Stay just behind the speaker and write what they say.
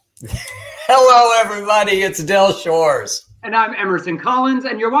Hello, everybody. It's Del Shores. And I'm Emerson Collins,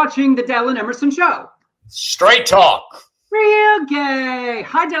 and you're watching The Del and Emerson Show. Straight talk. Real gay.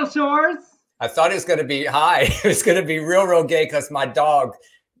 Hi, Del Shores. I thought it was going to be hi. It was going to be real gay because my dog,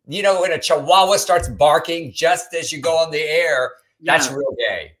 you know, when a chihuahua starts barking just as you go on the air, that's real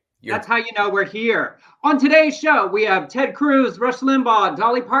gay. That's how you know we're here. On today's show, we have Ted Cruz, Rush Limbaugh,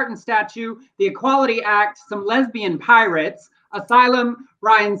 Dolly Parton statue, the Equality Act, some lesbian pirates, Asylum,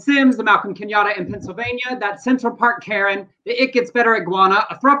 Ryan Sims, the Malcolm Kenyatta in Pennsylvania, that Central Park Karen, the It Gets Better Iguana,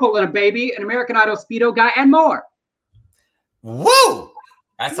 a Throuple and a baby, an American Idol Speedo guy, and more. Whoa!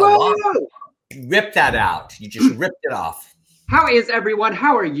 That's a lot. Rip that out. You just ripped it off. How is everyone?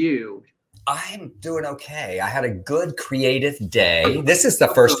 How are you? I'm doing okay. I had a good creative day. This is the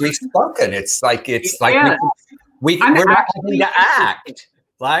first we've spoken. It's like we're not having to act.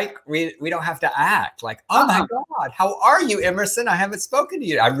 Like we don't have to act. Like, oh my God, how are you, Emerson? I haven't spoken to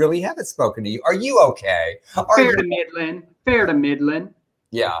you. I really haven't spoken to you. Are you okay? Fair to Midland.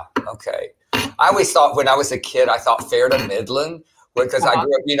 Yeah. Okay. I always thought when I was a kid, I thought fair to Midland. Because I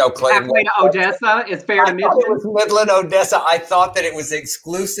grew up, Clayton. Halfway to Odessa is fair to Midland. It was Midland, Odessa. I thought that it was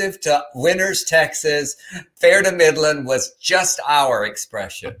exclusive to Winters, Texas. Fair to Midland was just our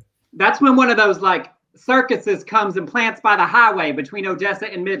expression. That's when one of those circuses comes and plants by the highway between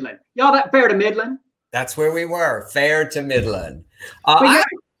Odessa and Midland. Y'all that fair to Midland? That's where we were. Fair to Midland.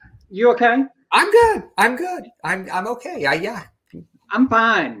 You okay? I'm good. I'm okay. I'm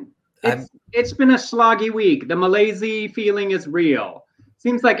fine. It's been a sloggy week. The Malaysia feeling is real.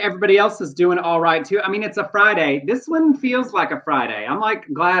 Seems like everybody else is doing all right too. I mean, it's a Friday. This one feels like a Friday. I'm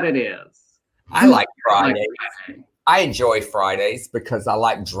glad it is. I like Friday. I enjoy Fridays because I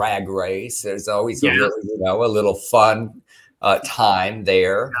like Drag Race. There's always a little fun time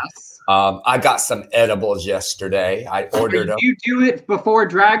there. Yes. I got some edibles yesterday. I ordered them. You do it before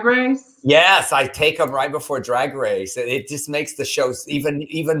Drag Race? Yes, I take them right before Drag Race. It just makes the shows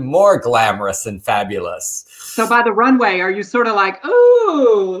even more glamorous and fabulous. So by the runway, are you sort of like,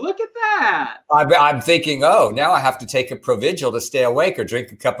 ooh, look at that? I'm thinking, oh, now I have to take a Provigil to stay awake or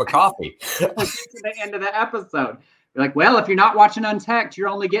drink a cup of coffee. To the end of the episode. You're like, well, if you're not watching Untacked, you're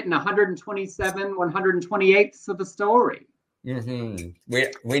only getting 128ths of the story. Mm-hmm.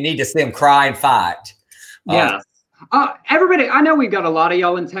 We need to see him cry and fight. Yes. Everybody, I know we've got a lot of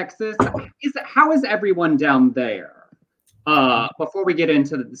y'all in Texas. How is everyone down there? Before we get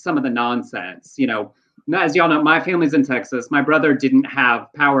into some of the nonsense, as y'all know, my family's in Texas. My brother didn't have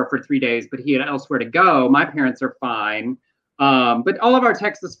power for 3 days, but he had elsewhere to go. My parents are fine. But all of our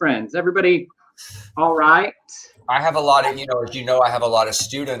Texas friends, everybody all right? I have a lot of, I have a lot of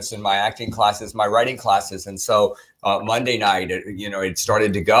students in my acting classes, my writing classes. And so Monday night, it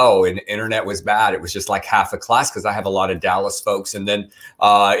started to go and the internet was bad. It was just like half a class because I have a lot of Dallas folks. And then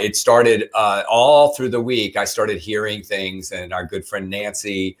it started all through the week. I started hearing things, and our good friend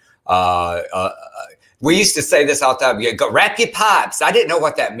Nancy, we used to say this all the time, go wrap your pipes. I didn't know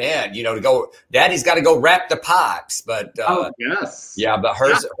what that meant, to go, Daddy's got to go wrap the pipes. But yes. Yeah, but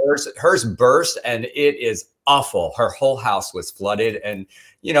hers burst, and it is awful. Her whole house was flooded, and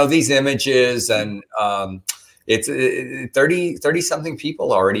these images, and it's 30 something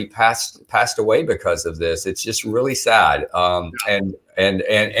people already passed away because of this. It's just really sad. And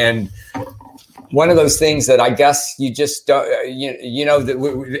one of those things that I guess you just don't,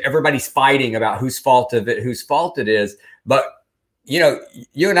 that everybody's fighting about whose fault it is. But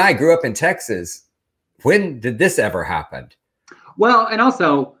you and I grew up in Texas. When did this ever happen? Well, and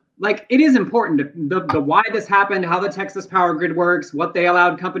also, it is important the why this happened, how the Texas power grid works, what they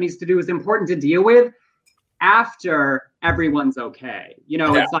allowed companies to do is important to deal with after everyone's okay.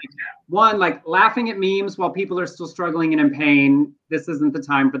 It's laughing at memes while people are still struggling and in pain. This isn't the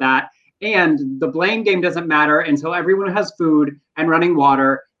time for that. And the blame game doesn't matter until everyone has food and running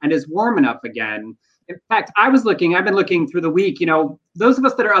water and is warm enough again. In fact, I've been looking through the week, those of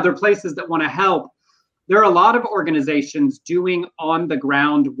us that are other places that want to help, there are a lot of organizations doing on the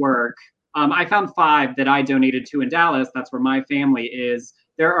ground work. I found 5 that I donated to in Dallas. That's where my family is.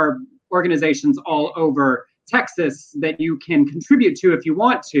 There are organizations all over Texas that you can contribute to if you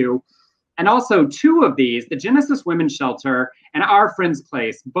want to. And also 2 of these, the Genesis Women's Shelter and Our Friend's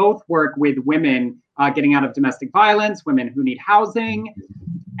Place, both work with women getting out of domestic violence, women who need housing.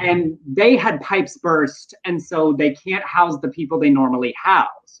 And they had pipes burst, and so they can't house the people they normally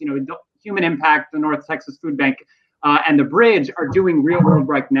house. The Human Impact, the North Texas Food Bank, and the Bridge are doing real work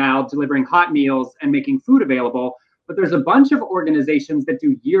right now, delivering hot meals and making food available. But there's a bunch of organizations that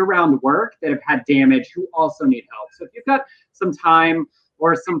do year-round work that have had damage who also need help. So if you've got some time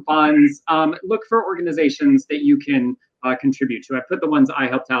or some funds, look for organizations that you can contribute to. I put the ones I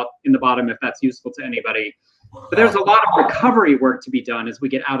helped out in the bottom if that's useful to anybody. But there's a lot of recovery work to be done as we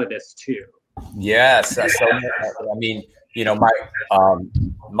get out of this too. Yes. So, I mean, you know,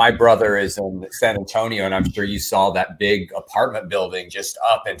 my brother is in San Antonio, and I'm sure you saw that big apartment building just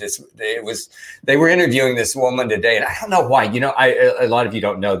up. And they were interviewing this woman today, and I don't know why. You know, a lot of you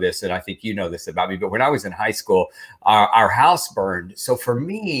don't know this, and I think you know this about me. But when I was in high school, our house burned. So for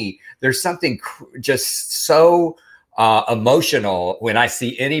me, there's something just so emotional when I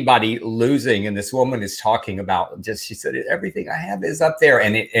see anybody losing, and this woman is talking about she said, everything I have is up there.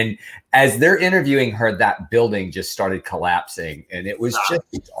 And as they're interviewing her, that building just started collapsing, and it was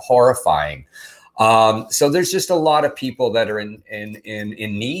just horrifying. So there's just a lot of people that are in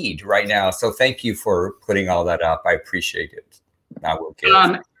need right now. So thank you for putting all that up. I appreciate it. I will give.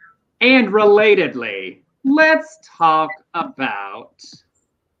 And relatedly, let's talk about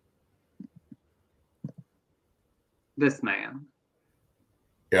this man.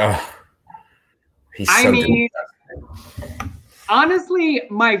 Yeah. Honestly,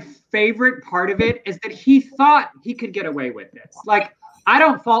 my favorite part of it is that he thought he could get away with this. Like, I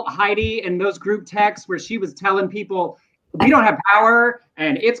don't fault Heidi in those group texts where she was telling people, we don't have power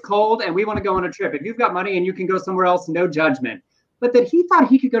and it's cold and we want to go on a trip. If you've got money and you can go somewhere else, no judgment. But that he thought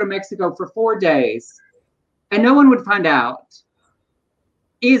he could go to Mexico for 4 days and no one would find out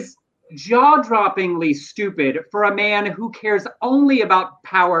is jaw-droppingly stupid for a man who cares only about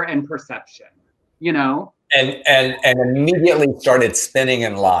power and perception, you know? And immediately started spinning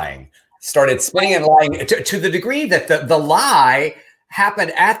and lying to the degree that the lie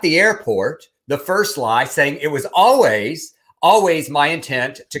happened at the airport. The first lie saying it was always my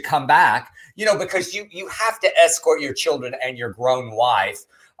intent to come back, you know, because you have to escort your children and your grown wife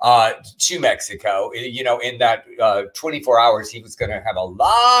to Mexico. You know, in that 24 hours, he was going to have a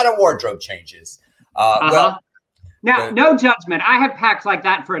lot of wardrobe changes. Now, no judgment. I have packed like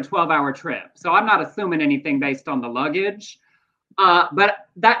that for a 12-hour trip, so I'm not assuming anything based on the luggage. But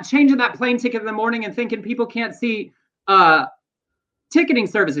that changing that plane ticket in the morning and thinking people can't see ticketing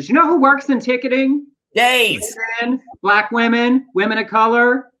services. You know who works in ticketing? Gays, Black women, women of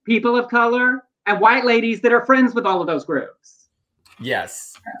color, people of color, and white ladies that are friends with all of those groups.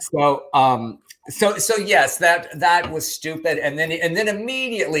 Yes. So yes, that was stupid, and then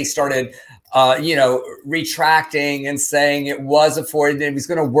immediately started, retracting and saying it was afforded, and he was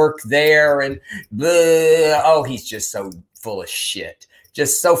going to work there, and he's just so full of shit,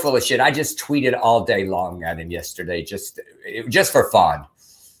 just so full of shit. I just tweeted all day long at him yesterday, just for fun.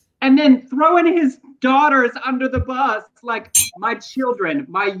 And then throwing his daughters under the bus, like my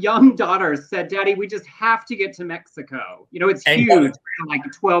young daughters said, Daddy, we just have to get to Mexico. You know, it's huge, like a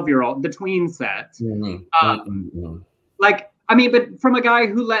 12-year-old, the tween set. Mm-hmm. But from a guy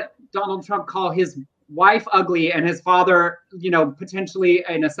who let Donald Trump call his wife ugly and his father, potentially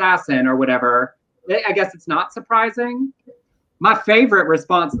an assassin or whatever, I guess it's not surprising. My favorite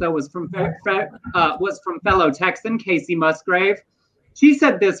response, though, was from fellow Texan Kacey Musgraves. She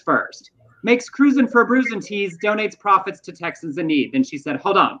said this first: makes cruising for a bruising tease, donates profits to Texans in need. Then she said,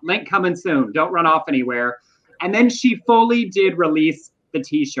 hold on, link coming soon. Don't run off anywhere. And then she fully did release the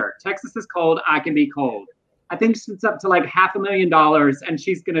t-shirt. Texas is cold. I can be cold. I think it's up to like $500,000 and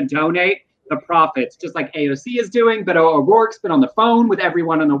she's going to donate the profits just like AOC is doing. But O'Rourke's been on the phone with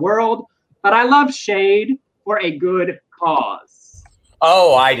everyone in the world. But I love shade for a good cause.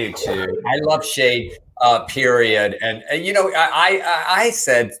 Oh, I do too. I love shade. Period. And I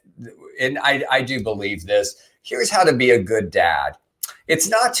said, and I do believe this, here's how to be a good dad. It's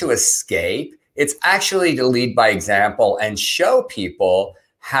not to escape. It's actually to lead by example and show people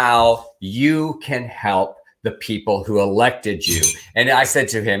how you can help the people who elected you. And I said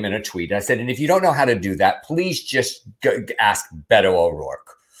to him in a tweet, I said, and if you don't know how to do that, please just ask Beto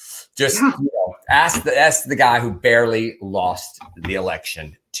O'Rourke. Just ask the guy who barely lost the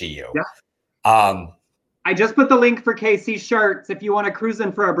election to you. Yeah. I just put the link for Kacey's shirts if you want to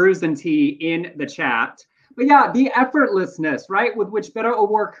cruising for a bruising tee in the chat. But yeah, the effortlessness, right, with which Beto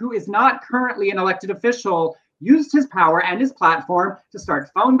O'Rourke, who is not currently an elected official, used his power and his platform to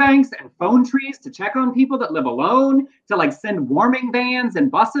start phone banks and phone trees to check on people that live alone, to like send warming vans and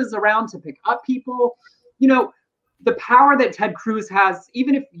buses around to pick up people. The power that Ted Cruz has,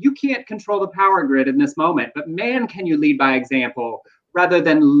 even if you can't control the power grid in this moment, but man, can you lead by example rather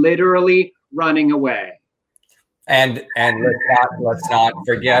than literally running away. And let's not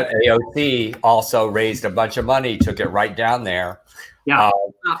forget AOC also raised a bunch of money, took it right down there. Yeah.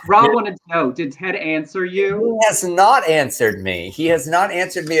 Rob wanted to know, did Ted answer you? He has not answered me. He has not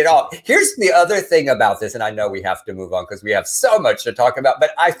answered me at all. Here's the other thing about this, and I know we have to move on because we have so much to talk about,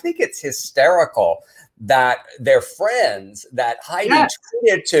 but I think it's hysterical that their friends that Heidi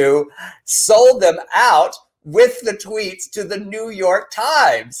tweeted to sold them out with the tweets to the New York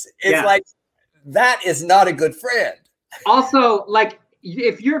Times. It's like, that is not a good friend. Also, like,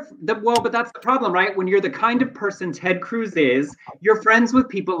 if you're but that's the problem, right? When you're the kind of person Ted Cruz is, you're friends with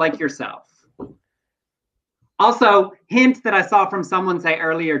people like yourself. Also, hint that I saw from someone say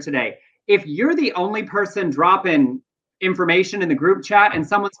earlier today, if you're the only person dropping information in the group chat and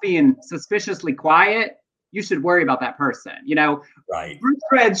someone's being suspiciously quiet, you should worry about that person. You know, group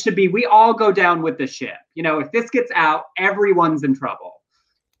threads should be, we all go down with the ship. You know, if this gets out, everyone's in trouble.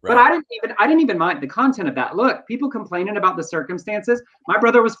 But I didn't even mind the content of that. Look, people complaining about the circumstances. My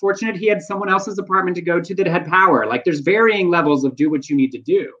brother was fortunate he had someone else's apartment to go to that had power. Like, there's varying levels of do what you need to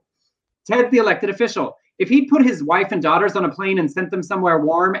do. Ted's the elected official. If he'd put his wife and daughters on a plane and sent them somewhere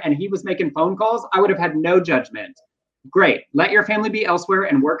warm and he was making phone calls, I would have had no judgment. Great. Let your family be elsewhere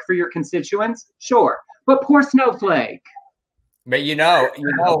and work for your constituents. Sure. But poor Snowflake. But you know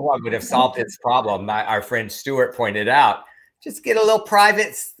what would have solved his problem? Our friend Stuart pointed out, just get a little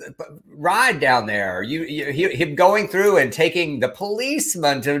private ride down there. Him going through and taking the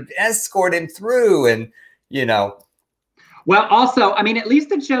policeman to escort him through, and you know. Well, also, I mean, at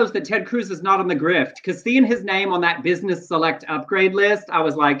least it shows that Ted Cruz is not on the grift, because seeing his name on that business select upgrade list, I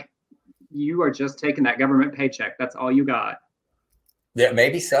was like, you are just taking that government paycheck. That's all you got. Yeah,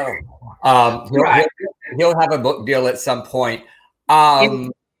 maybe so. He'll have a book deal at some point.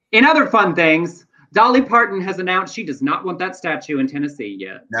 In other fun things, Dolly Parton has announced she does not want that statue in Tennessee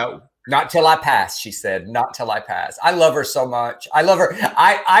yet. No, not till I pass, she said. Not till I pass. I love her so much. I love her.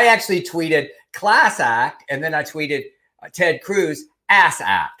 I actually tweeted class act, and then I tweeted Ted Cruz ass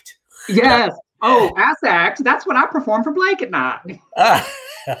act. Yes. Oh, ass act. That's what I perform for Blake at night.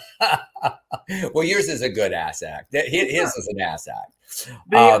 Well, yours is a good ass act. His is an ass act.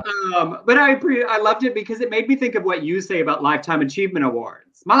 But I loved it because it made me think of what you say about Lifetime Achievement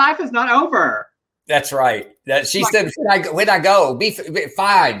Awards. My life is not over. That's right. She said, when I go, be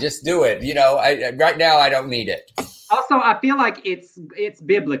fine, just do it. You know, right now I don't need it. Also, I feel like it's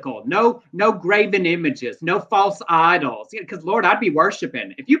biblical. No graven images, no false idols. Because Lord, I'd be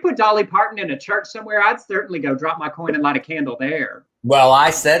worshiping. If you put Dolly Parton in a church somewhere, I'd certainly go drop my coin and light a candle there. Well,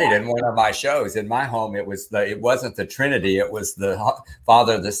 I said it in one of my shows. In my home, it wasn't the Trinity. It was the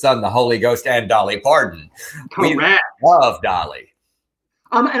Father, the Son, the Holy Ghost, and Dolly Parton. Correct. We love Dolly.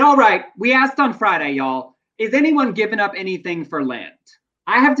 And all right, we asked on Friday, y'all, is anyone giving up anything for Lent?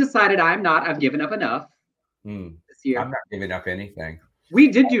 I have decided I'm not. I've given up enough this year. I'm not giving up anything. We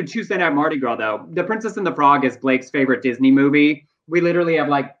did do Tuesday Night Mardi Gras, though. The Princess and the Frog is Blake's favorite Disney movie. We literally have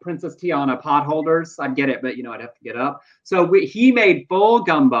like Princess Tiana pot holders. I'd get it, but I'd have to get up. So he made full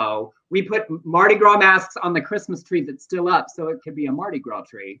gumbo. We put Mardi Gras masks on the Christmas tree that's still up, so it could be a Mardi Gras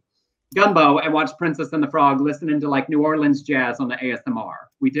tree. Gumbo, and watched Princess and the Frog listening to like New Orleans jazz on the ASMR.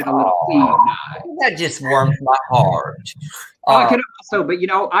 We did a little theme night. That just warms my heart. I could also, but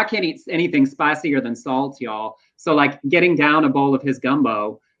I can't eat anything spicier than salt, y'all. So like getting down a bowl of his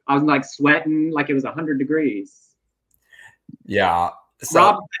gumbo, I was like sweating like it was 100 degrees. Yeah. So,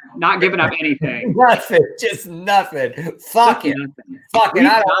 Rob, not giving up anything. Nothing, just nothing. Fuck it. I don't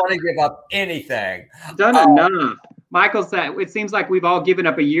want to give up anything. Done enough. Michael said, it seems like we've all given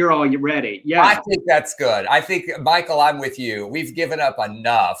up a year already. Yeah. I think that's good. I think, Michael, I'm with you. We've given up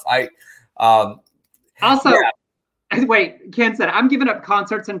enough. Wait, Ken said, I'm giving up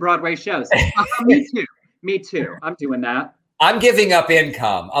concerts and Broadway shows. Me too. I'm doing that. I'm giving up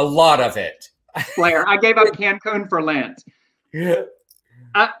income, a lot of it. Blair, I gave up Cancun for Lent.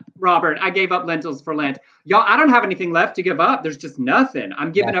 Robert, I gave up lentils for Lent. Y'all, I don't have anything left to give up. There's just nothing.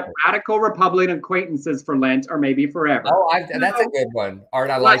 I'm giving up radical Republican acquaintances for Lent, or maybe forever. Oh, that's a good one. Art,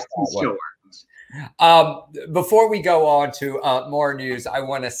 I like that one. Before we go on to more news, I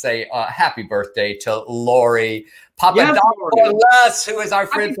want to say happy birthday to Lori Papadopoulos, who is our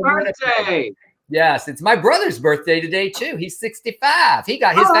friend from birthday. Yes, it's my brother's birthday today too. He's 65. He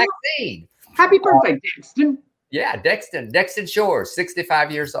got his vaccine. Happy birthday, Dexton. Yeah, Dexton Shores,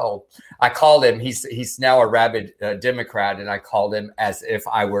 65 years old. I called him. He's now a rabid Democrat, and I called him as if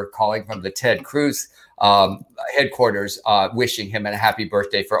I were calling from the Ted Cruz headquarters, wishing him a happy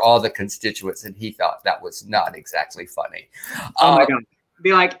birthday for all the constituents, and he thought that was not exactly funny. Oh my God!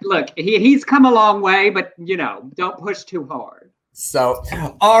 Be like, look, he's come a long way, but don't push too hard. So,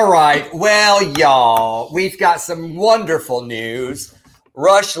 all right. Well, y'all, we've got some wonderful news.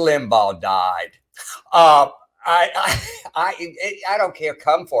 Rush Limbaugh died. I don't care.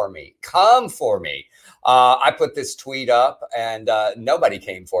 Come for me. I put this tweet up and nobody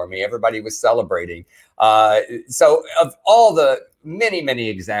came for me. Everybody was celebrating. So of all the many, many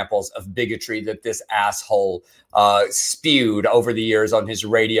examples of bigotry that this asshole spewed over the years on his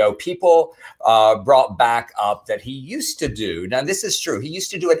radio. People brought back up that he used to do. Now, this is true. He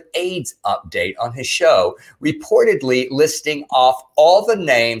used to do an AIDS update on his show, reportedly listing off all the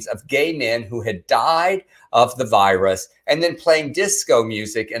names of gay men who had died of the virus, and then playing disco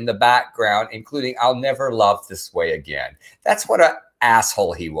music in the background, including "I'll Never Love This Way Again." That's what an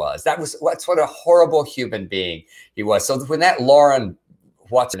asshole he was. That's what a horrible human being he was. So when that Lauren,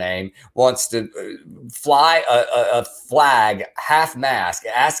 what's her name, wants to fly a flag half-mast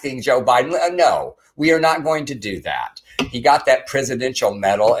asking Joe Biden, no, we are not going to do that. He got that presidential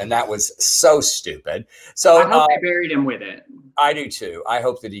medal, and that was so stupid. So I hope they buried him with it. I do too. I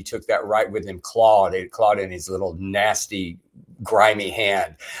hope that he took that right with him, clawed in his little nasty, grimy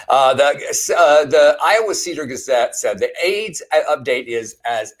hand. The Iowa Cedar Gazette said the AIDS update is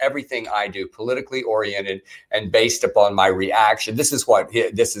as everything I do, politically oriented and based upon my reaction. This is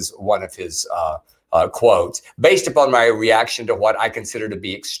one of his quotes, based upon my reaction to what I consider to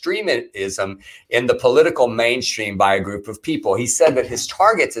be extremism in the political mainstream by a group of people. He said that his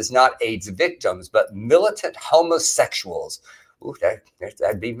targets is not AIDS victims, but militant homosexuals. Ooh,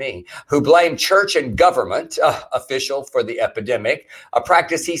 that'd be me, who blame church and government official for the epidemic, a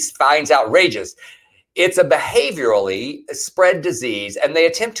practice he finds outrageous. It's a behaviorally spread disease, and they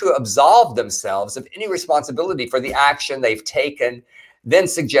attempt to absolve themselves of any responsibility for the action they've taken, then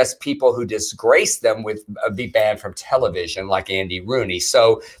suggest people who disgrace them with be banned from television, like Andy Rooney.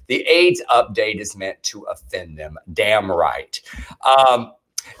 So the AIDS update is meant to offend them. Damn right.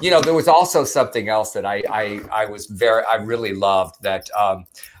 There was also something else that I really loved, that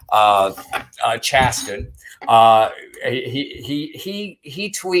Chaston,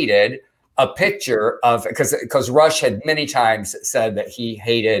 he tweeted a picture of, because Rush had many times said that he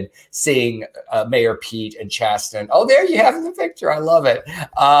hated seeing Mayor Pete and Chaston. Oh, there you have the picture. I love it.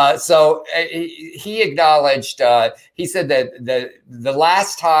 So he acknowledged, he said that the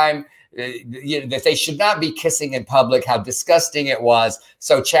last time that they should not be kissing in public, how disgusting it was.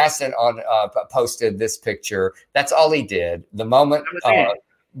 So Chaston posted this picture. That's all he did. The moment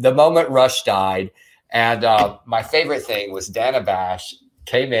Rush died. And my favorite thing was Dana Bash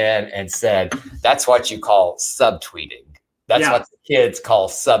came in and said, that's what you call subtweeting. That's what the kids call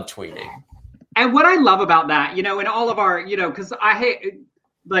subtweeting. And what I love about that, in all of our, because I hate,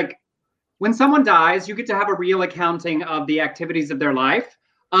 like, when someone dies, you get to have a real accounting of the activities of their life.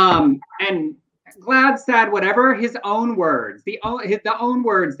 And glad, sad, whatever, his own words, the own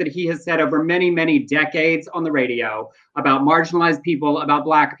words that he has said over many, many decades on the radio about marginalized people, about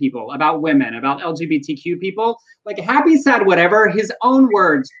Black people, about women, about LGBTQ people, like happy, sad, whatever, his own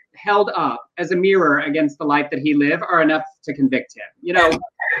words held up as a mirror against the life that he lived are enough to convict him,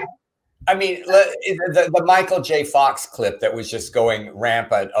 I mean, the Michael J. Fox clip that was just going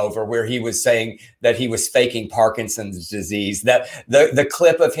rampant over, where he was saying that he was faking Parkinson's disease, that the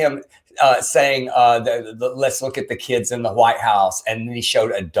clip of him saying, let's look at the kids in the White House. And then he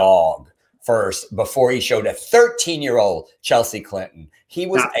showed a dog first before he showed a 13-year-old Chelsea Clinton. He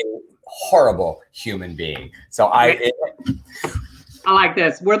was a horrible human being. So I like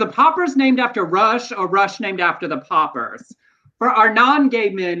this. Were the Poppers named after Rush, or Rush named after the Poppers? For our non-gay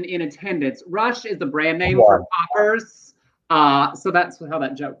men in attendance, Rush is the brand name for Poppers. So that's how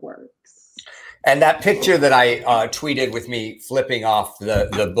that joke works. And that picture that I tweeted with me flipping off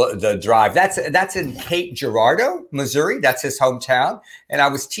the drive, that's in Cape Girardeau, Missouri. That's his hometown. And I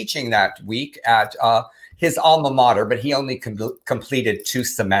was teaching that week at his alma mater, but he only completed 2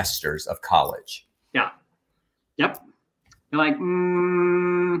 semesters of college. Yeah. Yep. You're like,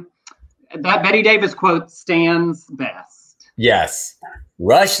 that Betty Davis quote stands best. Yes.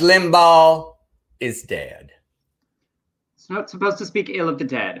 Rush Limbaugh is dead. It's not supposed to speak ill of the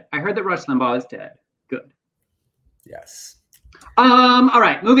dead. I heard that Rush Limbaugh is dead. Good. Yes. All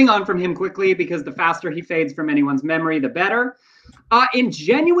right. Moving on from him quickly, because the faster he fades from anyone's memory, the better. In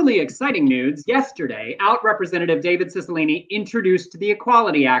genuinely exciting news, yesterday, Representative David Cicilline introduced the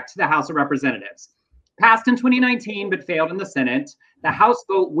Equality Act to the House of Representatives. Passed in 2019, but failed in the Senate. The House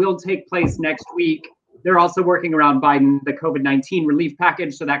vote will take place next week. They're also working around Biden, the COVID-19 relief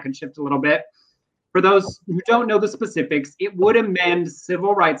package, so that could shift a little bit. For those who don't know the specifics, it would amend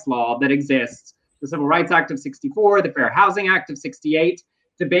civil rights law that exists, the Civil Rights Act of 64, the Fair Housing Act of 68,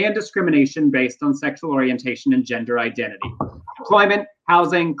 to ban discrimination based on sexual orientation and gender identity. Employment,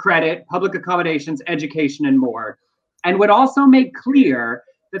 housing, credit, public accommodations, education, and more. And would also make clear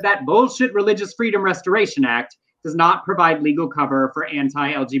that bullshit Religious Freedom Restoration Act does not provide legal cover for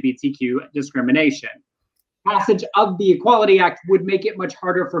anti-LGBTQ discrimination. Passage of the Equality Act would make it much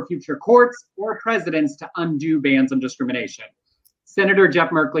harder for future courts or presidents to undo bans on discrimination. Senator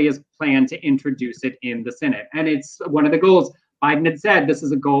Jeff Merkley has planned to introduce it in the Senate. And it's one of the goals. Biden had said this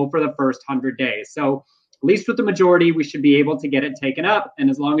is a goal for the first 100 days. So at least with the majority, we should be able to get it taken up. And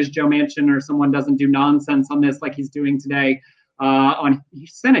as long as Joe Manchin or someone doesn't do nonsense on this like he's doing today on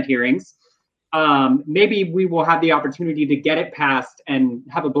Senate hearings, maybe we will have the opportunity to get it passed and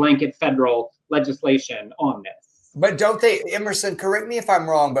have a blanket federal legislation on this. But don't they, Emerson, correct me if I'm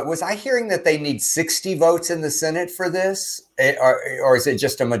wrong, but was I hearing that they need 60 votes in the Senate for this? Or is it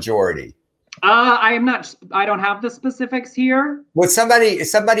just a majority? I am not, I don't have the specifics here. Would somebody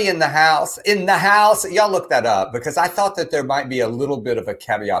in the House, y'all look that up, because I thought that there might be a little bit of a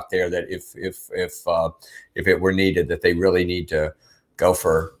caveat there that if it were needed, that they really need to go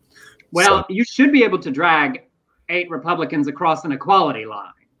for. Well, you should be able to drag 8 Republicans across an equality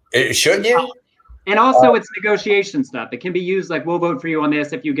line. Shouldn't you? And also it's negotiation stuff. It can be used like, we'll vote for you on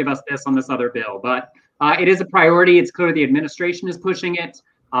this if you give us this on this other bill. But it is a priority. It's clear the administration is pushing it.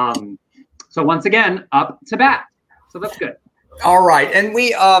 So once again, up to bat. So that's good. All right. And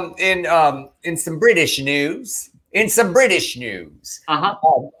we in some British news. I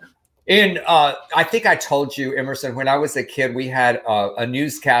think I told you, Emerson, when I was a kid, we had a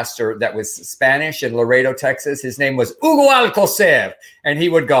newscaster that was Spanish in Laredo, Texas. His name was Hugo Alcocer, and he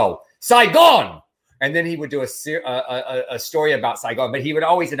would go, Saigon. And then he would do a story about Saigon, but he would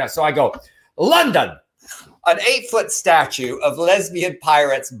always announce. So I go, London. An 8-foot statue of lesbian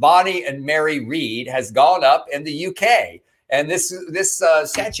pirates Bonnie and Mary Reid has gone up in the UK. And this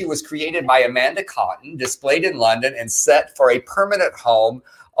statue was created by Amanda Cotton, displayed in London, and set for a permanent home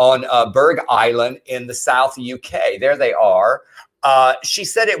on Berg Island in the South UK. There they are. She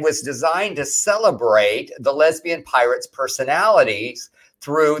said it was designed to celebrate the lesbian pirates' personalities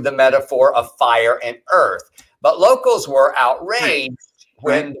through the metaphor of fire and earth. But locals were outraged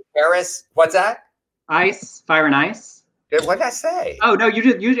when Paris, what's that? Ice, fire and ice. What did I say? Oh, no, you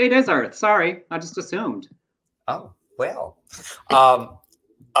did. It is earth. Sorry. I just assumed. Oh, well.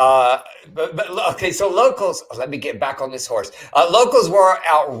 Okay, so locals, let me get back on this horse. Locals were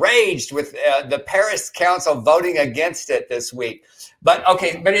outraged with the Paris Council voting against it this week. But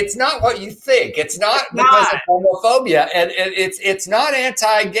it's not what you think. It's not because of homophobia, and it's not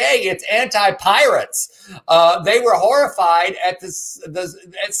anti-gay. It's anti-pirates. They were horrified at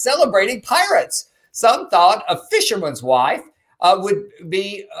at celebrating pirates. Some thought a fisherman's wife would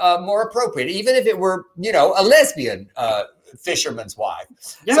be more appropriate, even if it were, a lesbian fisherman's wife.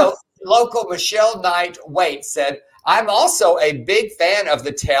 Yes. So local Michelle Knight Waite said, I'm also a big fan of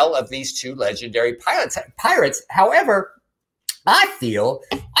the tale of these two legendary pirates. However, I feel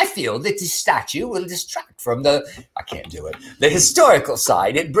that this statue will distract from the historical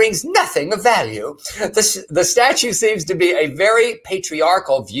side. It brings nothing of value. The statue seems to be a very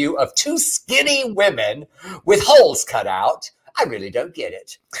patriarchal view of two skinny women with holes cut out. I really don't get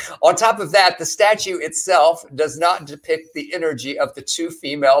it. On top of that, the statue itself does not depict the energy of the two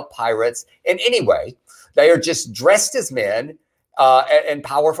female pirates in any way. They are just dressed as men and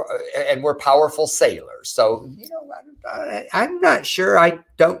powerful, and were powerful sailors. So, I'm not sure. I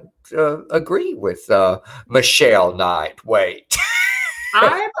don't agree with Michelle Knight. Wait.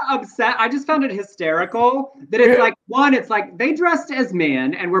 I'm upset. I just found it hysterical that it's like they dressed as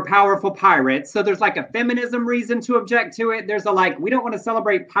men and were powerful pirates. So there's like a feminism reason to object to it. There's we don't want to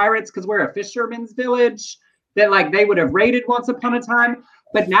celebrate pirates because we're a fisherman's village that they would have raided once upon a time.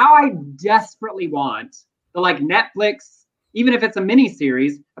 But now I desperately want the Netflix, even if it's a mini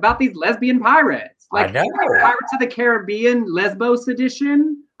series, about these lesbian pirates. I know. Pirates of the Caribbean Lesbos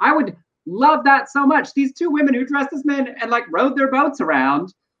edition. I would love that so much. These two women who dressed as men and rode their boats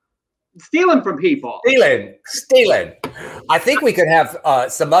around, stealing from people. Stealing. I think we could have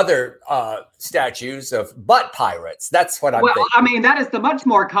some other statues of butt pirates. That's what I'm thinking. I mean, that is the much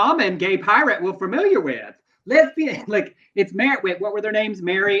more common gay pirate we're familiar with. Lesbian, it's Mary. Wait, what were their names?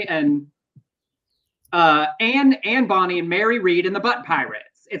 Mary and Anne Bonnie and Mary Reid and the butt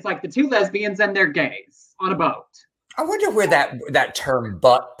pirates. It's like the two lesbians and their gays on a boat. I wonder where that term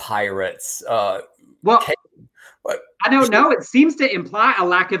 "butt pirates." I don't know. It seems to imply a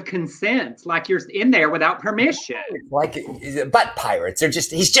lack of consent, like you're in there without permission. Butt pirates.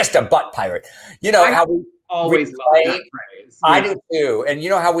 He's just a butt pirate. How we always love that phrase. I do too. And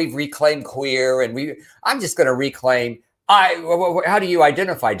how we've reclaimed queer, and I'm just going to reclaim. How do you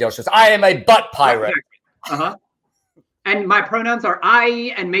identify, Delcious? I am a butt pirate. And my pronouns are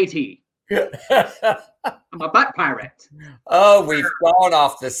I and matey. I'm a butt pirate. Oh, we've gone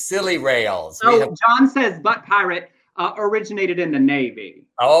off the silly rails. John says butt pirate originated in the Navy.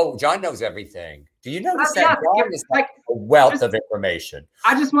 Oh, John knows everything. Do you notice that? John is a wealth of information.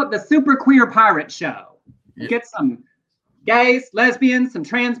 I just want the super queer pirate show. Get some gays, lesbians, some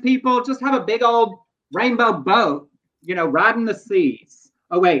trans people, just have a big old rainbow boat, riding the seas.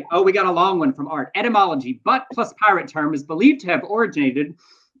 Oh, wait. Oh, we got a long one from Art. Etymology, butt plus pirate term is believed to have originated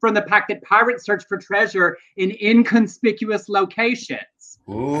from the fact that pirates search for treasure in inconspicuous locations.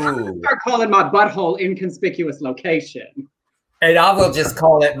 Ooh. I'm start calling my butthole inconspicuous location. And I will just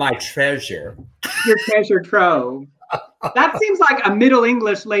call it my treasure. Your treasure trove. That seems like a Middle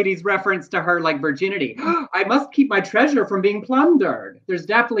English lady's reference to her like virginity. I must keep my treasure from being plundered. There's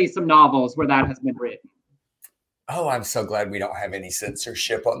definitely some novels where that has been written. Oh, I'm so glad we don't have any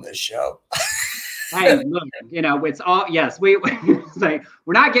censorship on this show. Hey, look, it's all, yes, we say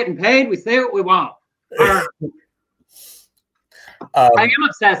we're not getting paid. We say what we want. I am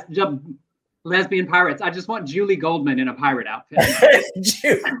obsessed. Lesbian pirates. I just want Julie Goldman in a pirate outfit.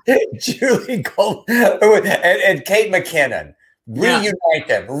 Julie Goldman and Kate McKinnon. Reunite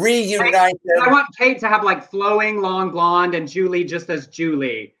them. I want Kate to have like flowing long blonde and Julie just as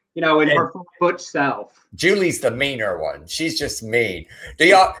Julie, in her butch self. Julie's the meaner one. She's just mean.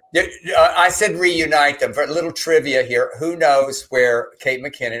 I said reunite them. For a little trivia here. Who knows where Kate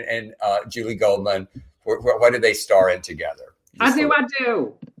McKinnon and Julie Goldman, what did they star in together? I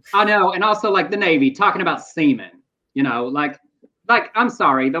do. I know. And also like the Navy, talking about seamen, like I'm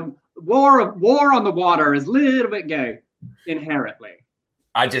sorry, the war on the water is a little bit gay inherently.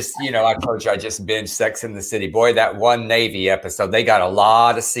 I just, I told you I just binged Sex in the City. Boy, that one Navy episode, they got a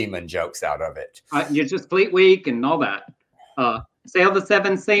lot of seaman jokes out of it. You're just Fleet Week and all that. Sail the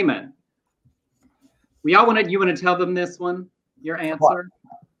Seven Seamen. You want to tell them this one? Your answer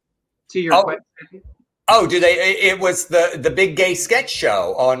to your question? Oh, do they? It was the big gay sketch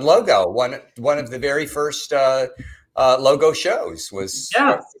show on Logo. One of the very first Logo shows was.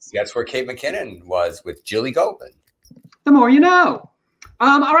 Yes. That's where Kate McKinnon was with Julie Goldman. The more you know.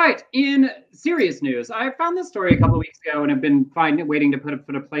 All right. In serious news, I found this story a couple of weeks ago and have been waiting to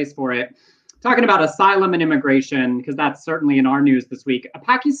put a place for it. Talking about asylum and immigration, because that's certainly in our news this week. A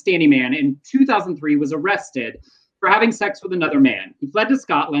Pakistani man in 2003 was arrested for having sex with another man. He fled to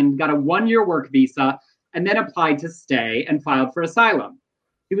Scotland, got a 1-year work visa, and then applied to stay and filed for asylum.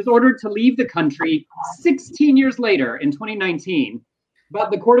 He was ordered to leave the country 16 years later in 2019,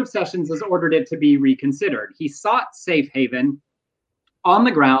 but the Court of Sessions has ordered it to be reconsidered. He sought safe haven on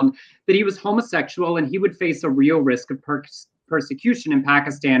the ground that he was homosexual and he would face a real risk of persecution in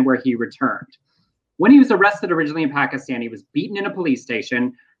Pakistan where he returned. When he was arrested originally in Pakistan, he was beaten in a police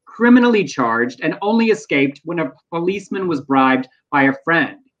station, criminally charged, and only escaped when a policeman was bribed by a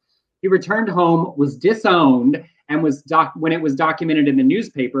friend. He returned home, was disowned, and when it was documented in the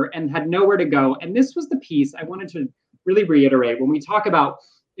newspaper and had nowhere to go. And this was the piece I wanted to really reiterate when we talk about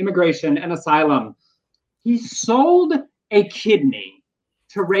immigration and asylum. He sold a kidney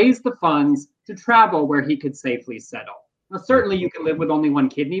to raise the funds to travel where he could safely settle. Now, certainly you can live with only one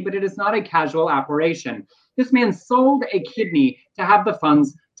kidney, but it is not a casual operation. This man sold a kidney to have the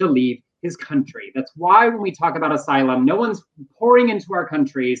funds to leave his country. That's why when we talk about asylum, no one's pouring into our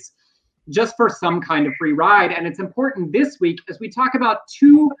countries just for some kind of free ride. And it's important this week as we talk about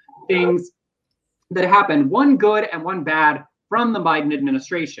two things that happened, one good and one bad from the Biden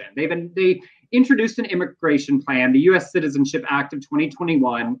administration. They introduced an immigration plan, the U.S. Citizenship Act of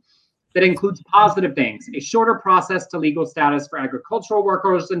 2021, that includes positive things: a shorter process to legal status for agricultural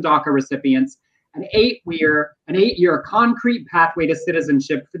workers and DACA recipients, an 8-year concrete pathway to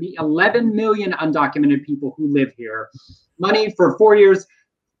citizenship for the 11 million undocumented people who live here, money for 4 years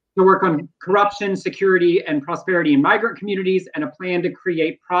to work on corruption, security, and prosperity in migrant communities, and a plan to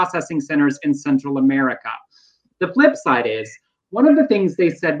create processing centers in Central America. The flip side is, one of the things they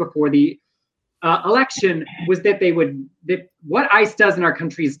said before the election was that what ICE does in our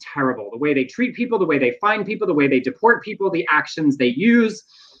country is terrible. The way they treat people, the way they find people, the way they deport people, the actions they use.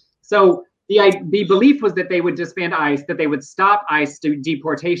 So the belief was that they would disband ICE, that they would stop ICE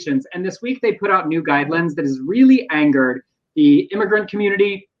deportations. And this week they put out new guidelines that has really angered the immigrant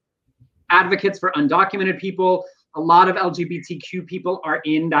community, advocates for undocumented people. A lot of LGBTQ people are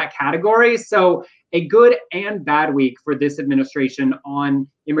in that category. So a good and bad week for this administration on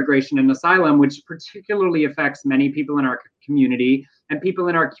immigration and asylum, which particularly affects many people in our community and people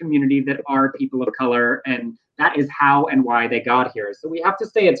in our community that are people of color. And that is how and why they got here. So we have to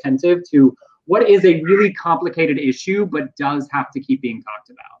stay attentive to what is a really complicated issue, but does have to keep being talked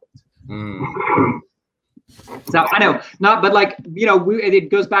about. So I know, it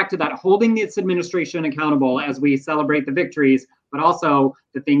goes back to that, holding this administration accountable as we celebrate the victories, but also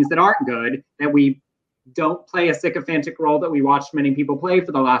the things that aren't good, that we don't play a sycophantic role that we watched many people play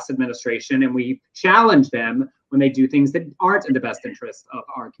for the last administration, and we challenge them when they do things that aren't in the best interest of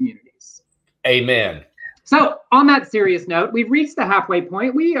our communities. Amen. So on that serious note, we've reached the halfway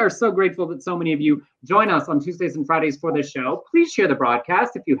point. We are so grateful that so many of you join us on Tuesdays and Fridays for this show. Please share the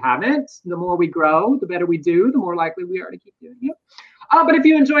broadcast if you haven't. The more we grow, the better we do, the more likely we are to keep doing it. But if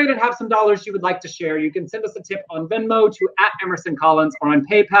you enjoyed it and have some dollars you would like to share, you can send us a tip on Venmo to @EmersonCollins or on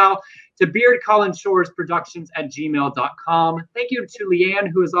PayPal to beardcollinshoresproductions@gmail.com. Thank you to Leanne,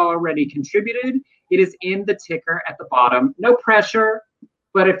 who has already contributed. It is in the ticker at the bottom. No pressure.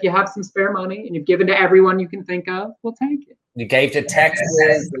 But if you have some spare money and you've given to everyone you can think of, we'll take it. You gave to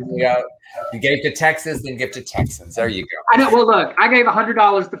Texas, you gave to Texas, then give to Texans. There you go. I know. Well, look, I gave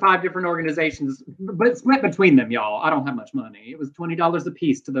 $100 to 5 different organizations, but split between them, y'all. I don't have much money. It was $20 a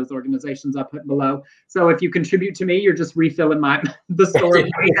piece to those organizations I put below. So if you contribute to me, you're just refilling the store of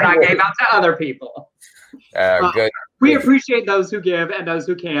money that I gave out to other people. Good. We appreciate those who give and those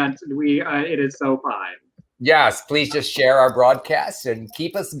who can't. It is so fine. Yes, please just share our broadcasts and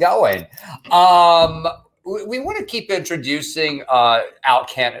keep us going. We want to keep introducing out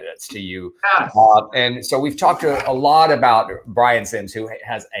candidates to you. Yes. And so we've talked a lot about Brian Sims, who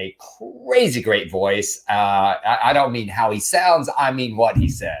has a crazy great voice. I don't mean how he sounds, I mean what he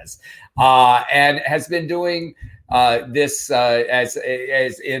says. And has been doing this as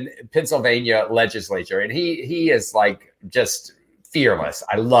in Pennsylvania legislature. And he is like just fearless.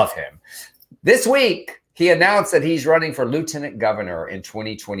 I love him. This week, he announced that he's running for lieutenant governor in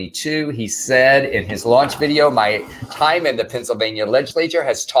 2022. He said in his launch video, "My time in the Pennsylvania legislature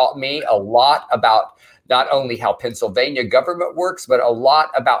has taught me a lot about not only how Pennsylvania government works, but a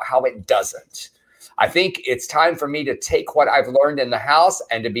lot about how it doesn't. I think it's time for me to take what I've learned in the House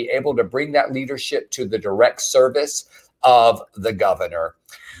and to be able to bring that leadership to the direct service of the governor."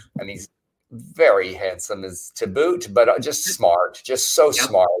 And he's very handsome as to boot, but just smart, just so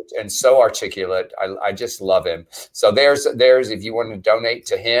smart and so articulate. I just love him. So there's if you want to donate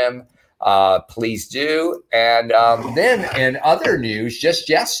to him, please do. And then in other news, just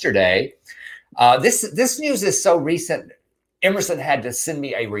yesterday, this news is so recent. Emerson had to send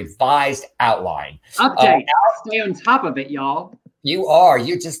me a revised outline. Update. Stay on top of it, y'all.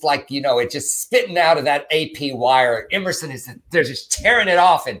 You're just like, it's just spitting out of that AP wire. Emerson they're just tearing it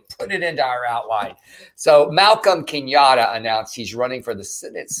off and putting it into our outline. So Malcolm Kenyatta announced he's running for the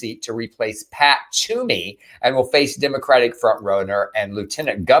Senate seat to replace Pat Toomey and will face Democratic frontrunner and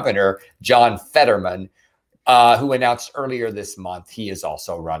Lieutenant Governor John Fetterman, who announced earlier this month he is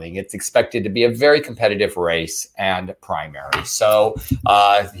also running. It's expected to be a very competitive race and primary. So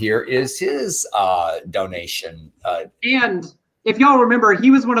here is his donation. And if y'all remember, he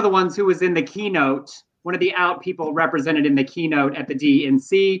was one of the ones who was in the keynote, one of the out people represented in the keynote at the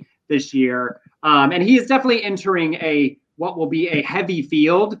DNC this year. And he is definitely entering what will be a heavy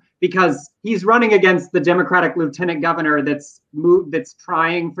field because he's running against the Democratic lieutenant governor that's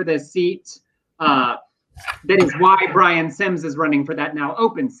trying for this seat. That is why Brian Sims is running for that now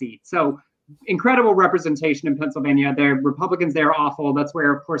open seat. So incredible representation in Pennsylvania. The Republicans there are awful. That's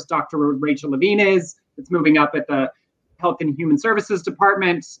where, of course, Dr. Rachel Levine is. It's moving up at the Health and Human Services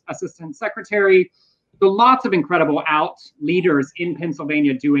Department, Assistant Secretary. So lots of incredible out leaders in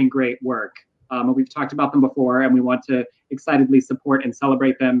Pennsylvania doing great work. We've talked about them before, and we want to excitedly support and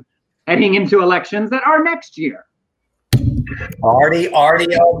celebrate them heading into elections that are next year. Already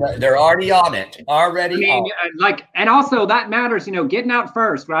on. They're already on it. And also that matters. Getting out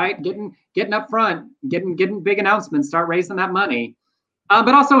first, right? Getting up front, getting big announcements, start raising that money.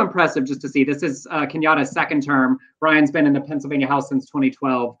 But also impressive just to see. This is Kenyatta's second term. Brian's been in the Pennsylvania House since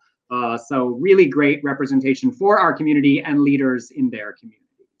 2012. So really great representation for our community and leaders in their communities.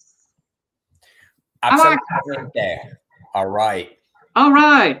 Absolutely. All right.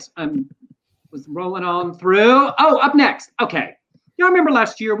 Was rolling on through. Oh, up next. Okay. Y'all remember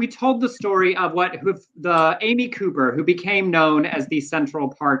last year we told the story of the Amy Cooper, who became known as the Central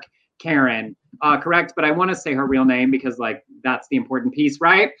Park Karen. Correct, but I want to say her real name because that's the important piece,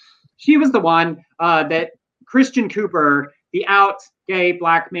 right? She was the one that Christian Cooper, the out gay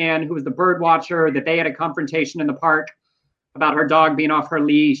black man who was the bird watcher, that they had a confrontation in the park about her dog being off her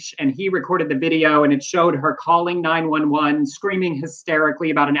leash, and he recorded the video and it showed her calling 911, screaming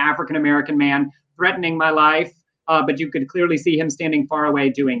hysterically about an African-American man threatening my life, but you could clearly see him standing far away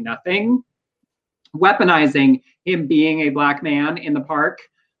doing nothing, weaponizing him being a black man in the park.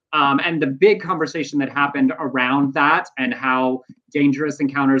 And the big conversation that happened around that and how dangerous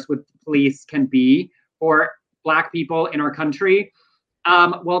encounters with police can be for Black people in our country.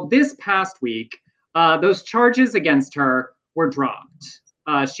 Well, this past week, those charges against her were dropped.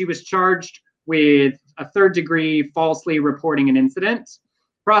 She was charged with a third-degree falsely reporting an incident.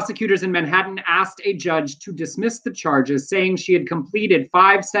 Prosecutors in Manhattan asked a judge to dismiss the charges, saying she had completed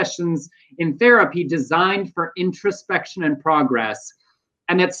 5 sessions in therapy designed for introspection and progress,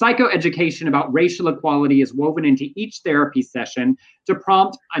 and that psychoeducation about racial equality is woven into each therapy session to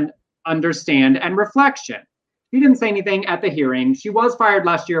prompt an understand and reflection. She didn't say anything at the hearing. She was fired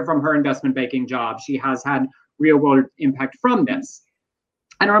last year from her investment banking job. She has had real world impact from this.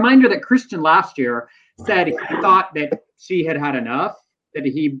 And a reminder that Christian last year said he thought that she had had enough, that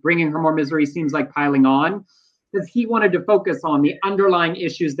he bringing her more misery seems like piling on, because he wanted to focus on the underlying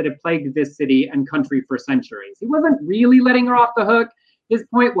issues that have plagued this city and country for centuries. He wasn't really letting her off the hook. His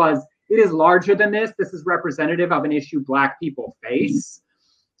point was, it is larger than this. This is representative of an issue Black people face.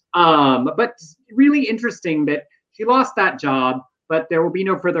 But really interesting that she lost that job, but there will be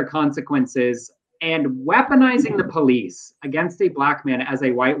no further consequences. And weaponizing the police against a Black man as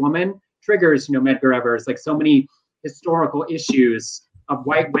a white woman triggers, Medgar Evers, like so many historical issues of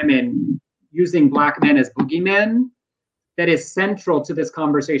white women using Black men as boogeymen that is central to this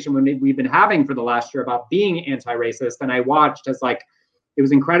conversation we've been having for the last year about being anti-racist. And I watched as it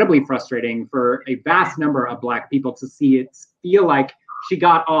was incredibly frustrating for a vast number of Black people to see it feel like she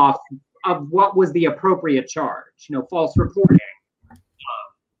got off of what was the appropriate charge. False reporting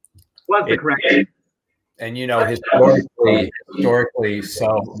was the correct. And historically,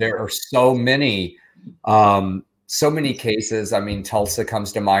 so there are so many cases. I mean, Tulsa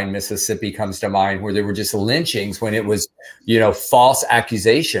comes to mind, Mississippi comes to mind, where there were just lynchings when it was, false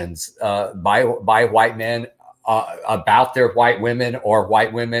accusations by white men about their white women, or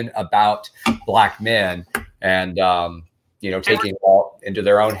white women about Black men, and taking it all into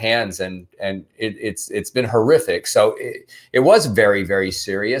their own hands, and it's been horrific. So it was very, very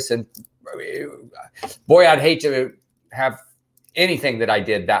serious, and boy, I'd hate to have anything that I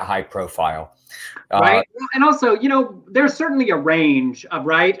did that high profile. Right. And also, there's certainly a range of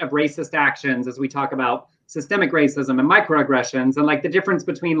racist actions as we talk about systemic racism and microaggressions, and the difference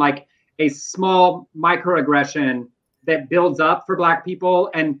between a small microaggression that builds up for Black people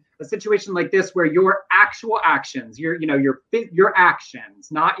and a situation like this where your actual actions, your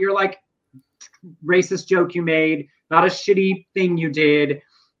actions, not your racist joke you made, not a shitty thing you did.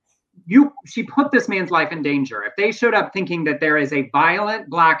 She put this man's life in danger. If they showed up thinking that there is a violent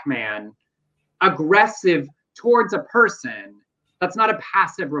Black man aggressive towards a person, that's not a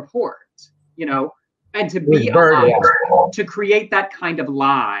passive report, and to be allowed to create that kind of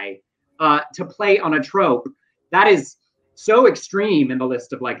lie, to play on a trope, that is so extreme in the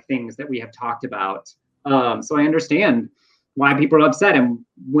list of things that we have talked about. So I understand why people are upset. And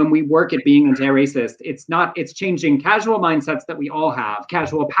when we work at being anti-racist, it's changing casual mindsets that we all have,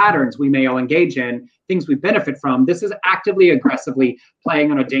 casual patterns we may all engage in, things we benefit from. This is actively, aggressively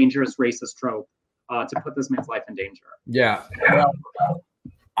playing on a dangerous racist trope to put this man's life in danger. Yeah. Well,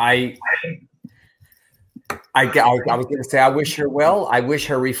 I was going to say, I wish her well. I wish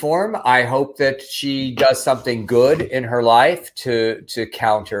her reform. I hope that she does something good in her life to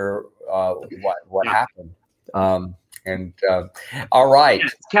counter what happened. All right.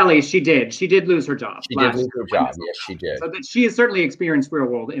 Yes, Kelly, she did lose her job. She did lose her job. Yes, she did. So that she has certainly experienced real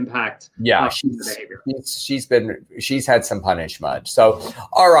world impact. Yeah, she's had some punishment. So,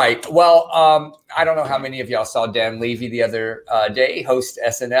 all right. Well, I don't know how many of y'all saw Dan Levy the other day host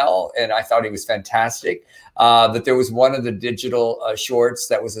SNL, and I thought he was fantastic. That there was one of the digital shorts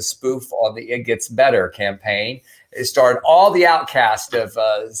that was a spoof on the It Gets Better campaign. It starred all the outcast of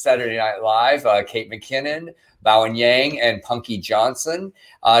Saturday Night Live, Kate McKinnon, Bowen Yang, and Punky Johnson,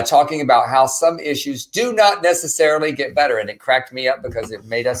 talking about how some issues do not necessarily get better. And it cracked me up because it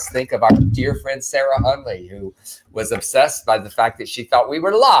made us think of our dear friend Sarah Hunley, who was obsessed by the fact that she thought we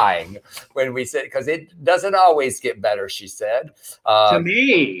were lying when we said, because it doesn't always get better, she said. To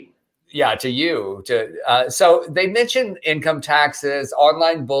me. Yeah, to you. So they mentioned income taxes,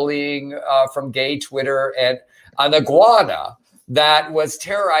 online bullying from gay Twitter, and an iguana that was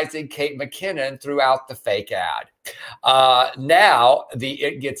terrorizing Kate McKinnon throughout the fake ad. Now, the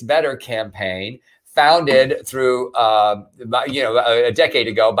It Gets Better campaign, founded through, a decade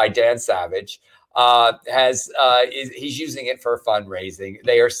ago by Dan Savage, he's using it for fundraising.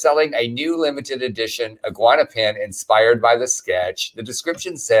 They are selling a new limited edition iguana pen inspired by the sketch. The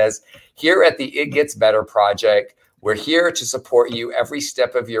description says, "Here at the It Gets Better Project, we're here to support you every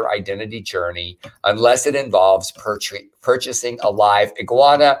step of your identity journey, unless it involves purchasing a live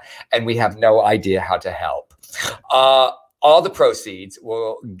iguana, and we have no idea how to help." All the proceeds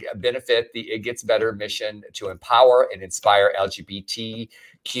will benefit the It Gets Better mission to empower and inspire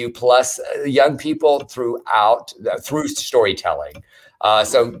LGBTQ plus young people through storytelling.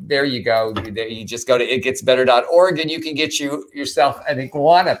 So there you go. You just go to itgetsbetter.org and you can get yourself an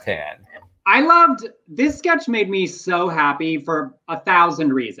iguana pen. I loved this sketch. Made me so happy for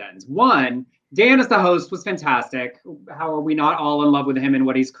 1,000 reasons. One, Dan as the host was fantastic. How are we not all in love with him and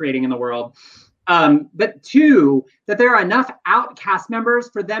what he's creating in the world? But two, that there are enough outcast members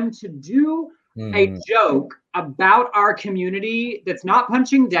for them to do a joke about our community that's not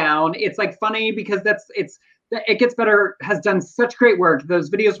punching down. It's like funny because It Gets Better has done such great work. Those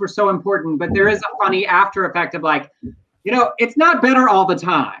videos were so important, but there is a funny after effect of like, it's not better all the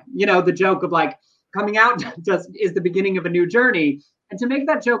time. The joke of like coming out is the beginning of a new journey. And to make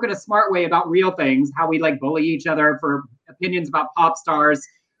that joke in a smart way about real things, how we like bully each other for opinions about pop stars,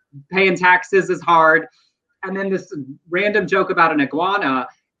 paying taxes is hard. And then this random joke about an iguana,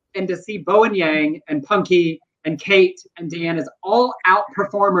 and to see Bo and Yang and Punky and Kate and Dan as all out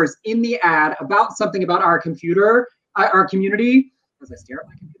performers in the ad about something about our community, as I stare at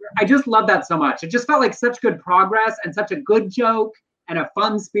my computer. I just love that so much. It just felt like such good progress and such a good joke and a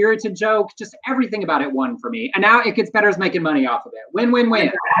fun, spirited joke. Just everything about it won for me. And now It Gets Better is making money off of it. Win, win,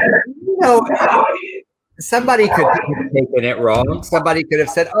 win. Somebody could have taken it wrong. Somebody could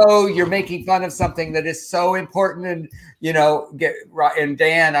have said, "Oh, you're making fun of something that is so important." And get right. And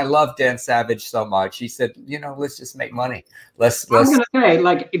Dan, I love Dan Savage so much. He said, let's just make money. I was gonna say,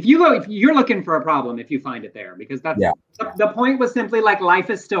 like, if you're looking for a problem, if you find it there, because that's the point was simply like life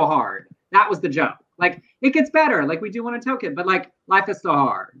is still hard. That was the joke. Like it gets better. Like we do want to token, but like life is still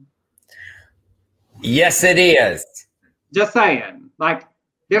hard. Yes, it is. Just saying. Like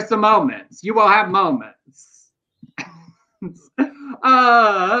there's some moments. You will have moments.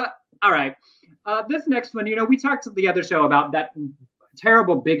 All right. This next one, we talked to the other show about that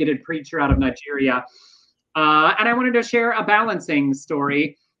terrible bigoted preacher out of Nigeria. And I wanted to share a balancing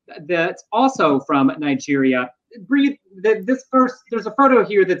story that's also from Nigeria. There's a photo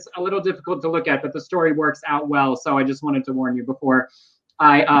here that's a little difficult to look at, but the story works out well. So I just wanted to warn you before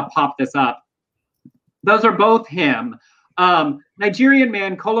I pop this up. Those are both him. Nigerian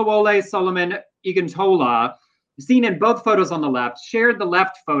man Kolawole Solomon Igintola, seen in both photos on the left, shared the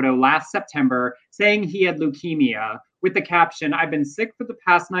left photo last September saying he had leukemia with the caption, "I've been sick for the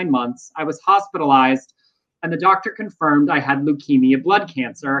past 9 months. I was hospitalized and the doctor confirmed I had leukemia blood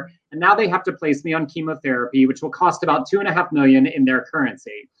cancer. And now they have to place me on chemotherapy, which will cost about $2.5 million in their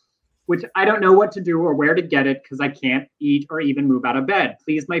currency, which I don't know what to do or where to get it because I can't eat or even move out of bed.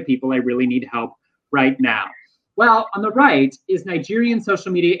 Please, my people, I really need help right now." Well, on the right is Nigerian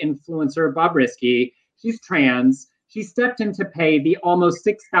social media influencer Bobrisky. She's trans. She stepped in to pay the almost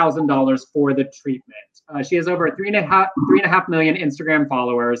 $6,000 for the treatment. She has over 3.5 million Instagram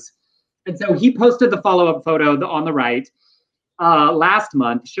followers. And so he posted the follow-up photo on the right last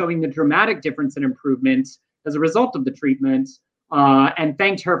month, showing the dramatic difference in improvement as a result of the treatment, and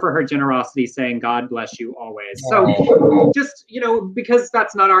thanked her for her generosity, saying, "God bless you always." So just, because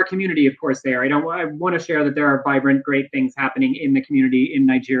that's not our community, of course, there. I want to share that there are vibrant, great things happening in the community in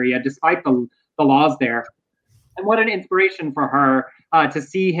Nigeria, despite the laws there. And what an inspiration for her to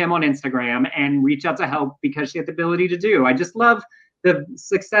see him on Instagram and reach out to help because she had the ability to do. I just love the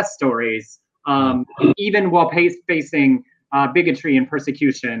success stories, even while facing bigotry and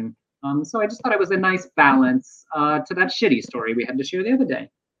persecution. So I just thought it was a nice balance to that shitty story we had to share the other day.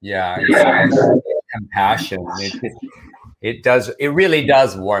 Yeah, compassion. It really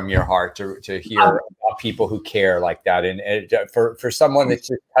does warm your heart to hear about people who care like that, and for someone that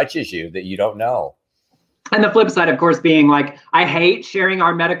just touches you that you don't know. And the flip side, of course, being like, I hate sharing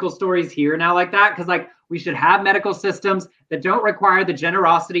our medical stories here now like that, because like we should have medical systems that don't require the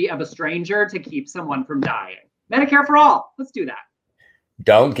generosity of a stranger to keep someone from dying. Medicare for all. Let's do that.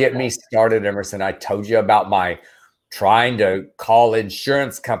 Don't get me started, Emerson. I told you about my trying to call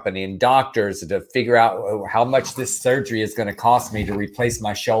insurance company and doctors to figure out how much this surgery is going to cost me to replace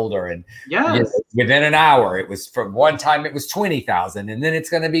my shoulder. And within an hour, it was from one time it was 20,000, and then it's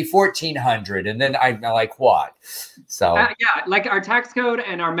going to be 1,400, and then I'm like, what? So like our tax code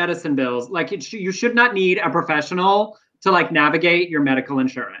and our medicine bills, like you should not need a professional to like navigate your medical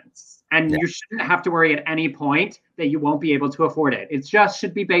insurance. And you shouldn't have to worry at any point that you won't be able to afford it. It just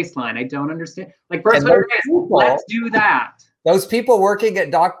should be baseline. I don't understand. Like, first, let's do that. Those people working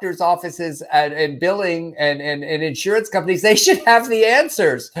at doctors' offices and billing and insurance companies, they should have the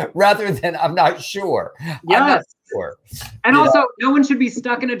answers rather than I'm not sure. Yes. I'm not sure. And also, no one should be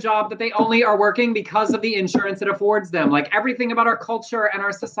stuck in a job that they only are working because of the insurance it affords them. Like everything about our culture and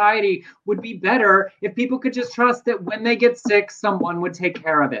our society would be better if people could just trust that when they get sick, someone would take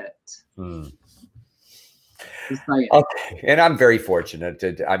care of it. Okay. And I'm very fortunate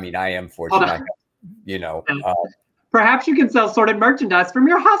I am fortunate. Perhaps you can sell sorted merchandise from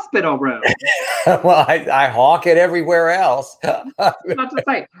your hospital room. Well, I hawk it everywhere else. Not to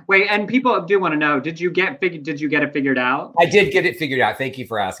say. Wait, and people do want to know, did you get it figured out? I did get it figured out. Thank you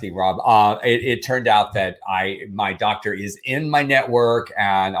for asking, Rob. It turned out that my doctor is in my network,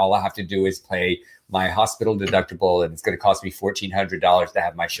 and all I have to do is pay my hospital deductible, and it's going to cost me $1,400 to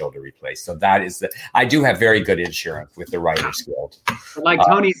have my shoulder replaced. So that is I do have very good insurance with the Writers Guild. But like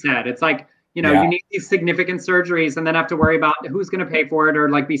Tony said, it's like, you need these significant surgeries and then have to worry about who's going to pay for it, or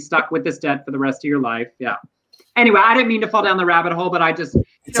like be stuck with this debt for the rest of your life. Yeah. Anyway, I didn't mean to fall down the rabbit hole, but I just,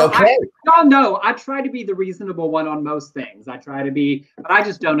 it's okay. Y'all know I try to be the reasonable one on most things. I try to be, but I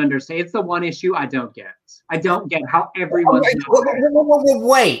just don't understand. It's the one issue I don't get. I don't get how everyone's.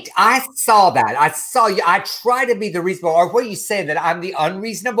 Wait, I saw that. I saw you. I try to be the reasonable. Or what are you saying, that I'm the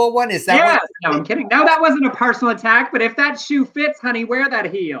unreasonable one? Is that? Yeah. No, I'm kidding. No, that wasn't a personal attack. But if that shoe fits, honey, wear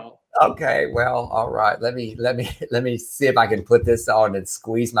that heel. Okay, well, all right. Let me see if I can put this on and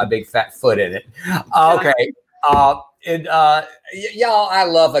squeeze my big fat foot in it. Okay. Y'all, I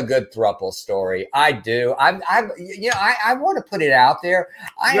love a good throuple story. I do. I want to put it out there.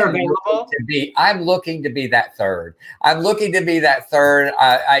 I'm looking to be that third. I'm looking to be that third.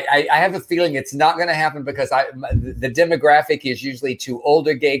 I have a feeling it's not going to happen because the demographic is usually two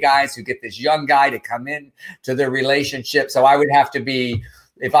older gay guys who get this young guy to come in to their relationship. So I would have to be,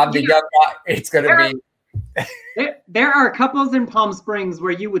 if I'm the young guy, it's going to be. There are couples in Palm Springs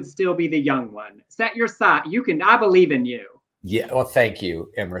where you would still be the young one. Set your sight. I believe in you. Yeah. Well, thank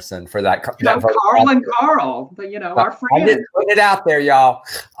you, Emerson, for that. Carl and Carl, our friends. I'm just putting it out there, y'all.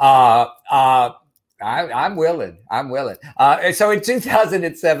 I'm willing. So in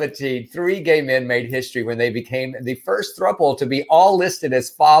 2017, 3 gay men made history when they became the first throuple to be all listed as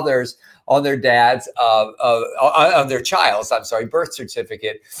fathers on their dad's on their child's birth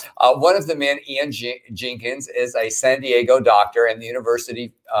certificate. One of the men, Ian Jenkins, is a San Diego doctor and a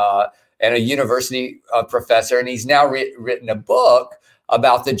university professor, and he's now written a book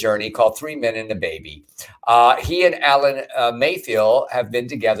about the journey called 3 Men and a Baby. He and Alan Mayfield have been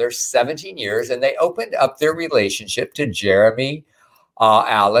together 17 years, and they opened up their relationship to Jeremy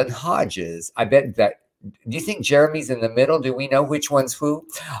Allen Hodges. I bet that. Do you think Jeremy's in the middle? Do we know which one's who?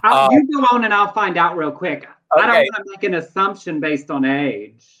 You go on and I'll find out real quick. Okay. I don't want to make an assumption based on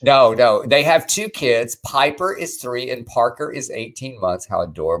age. No. They have 2 kids. Piper is 3 and Parker is 18 months. How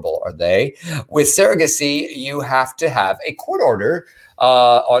adorable are they? With surrogacy, you have to have a court order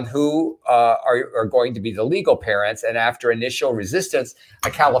on who are going to be the legal parents. And after initial resistance, a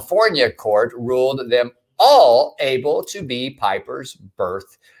California court ruled them all able to be Piper's her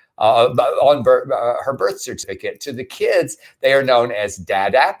birth certificate. To the kids, they are known as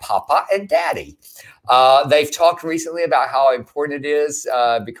Dada, Papa, and Daddy. They've talked recently about how important it is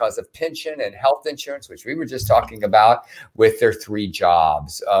because of pension and health insurance, which we were just talking about, with their 3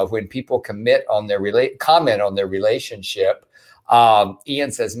 jobs. When people comment on their relationship,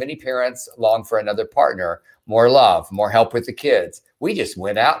 Ian says many parents long for another partner, more love, more help with the kids. We just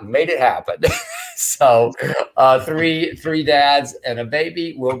went out and made it happen. So 3 dads and a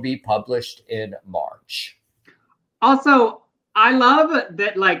baby will be published in March. Also, I love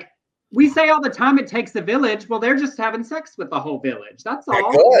that, like, we say all the time it takes a village. Well, they're just having sex with the whole village. That's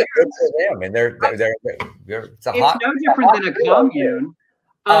all. Good for them. And they're it's no different than a commune.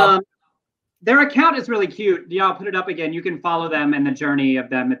 Their account is really cute. Yeah, I'll put it up again. You can follow them and the journey of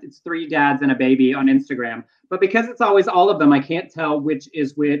them. It's 3 dads and a baby on Instagram. But because it's always all of them, I can't tell which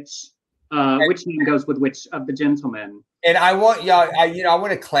is which name goes with which of the gentlemen. And I want y'all, I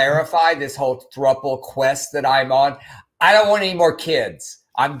want to clarify this whole throuple quest that I'm on. I don't want any more kids.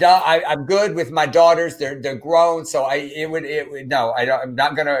 I'm done. I'm good with my daughters. They're grown. So I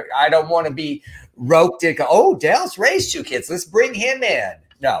don't want to be roped in. Oh, Dale's raised 2 kids. Let's bring him in.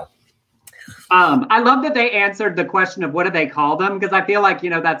 No. I love that they answered the question of what do they call them? Because I feel like,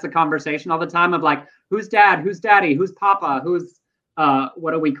 that's a conversation all the time of like, who's dad, who's daddy, who's papa, who's,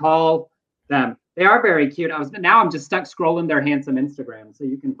 what do we call them? They are very cute. I'm just stuck scrolling their handsome Instagram. So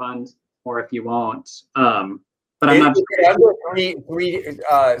you can find more if you want. But I'm not sure.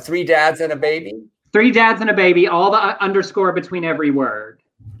 3 dads and a baby? 3 dads and a baby, all the underscore between every word.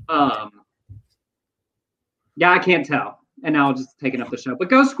 Yeah, I can't tell. And now I'll just taking up the show. But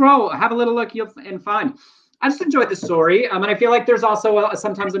go scroll, have a little look, and find. I just enjoyed the story. And I feel like there's also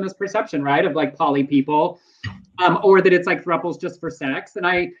sometimes a misperception, right, of like poly people, or that it's like throuples just for sex.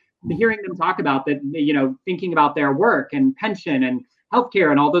 And hearing them talk about that, thinking about their work and pension and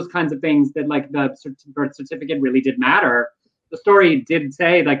healthcare and all those kinds of things that like the birth certificate really did matter. The story did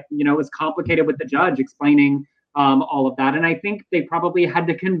say like, it was complicated with the judge explaining all of that. And I think they probably had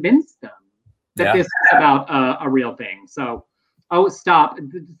to convince them that this is about a real thing. So, oh, stop.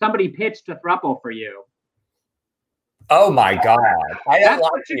 Somebody pitched a throuple for you. Oh my God. That's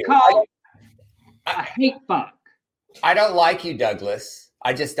what you call a hate fuck. I don't like you, Douglas.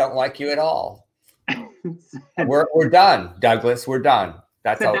 I just don't like you at all. We're done, Douglas. We're done.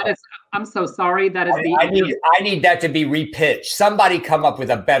 That's all. I'm so sorry. That is I need that to be repitched. Somebody come up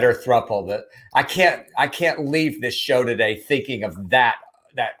with a better throuple. That I can't leave this show today thinking of that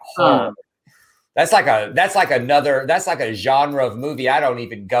horror. That's like a genre of movie I don't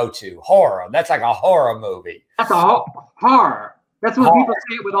even go to. Horror. That's like a horror movie. That's a horror. That's when people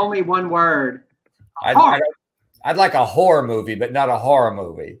say it with only one word. I'd like a horror movie, but not a horror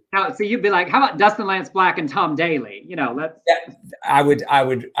movie. No, so you'd be like, how about Dustin Lance Black and Tom Daly? You know, I would,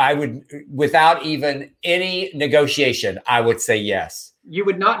 without even any negotiation, I would say yes. You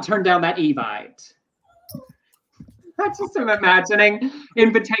would not turn down that Evite. I just am imagining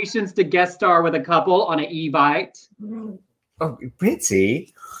invitations to guest star with a couple on an Evite. Oh,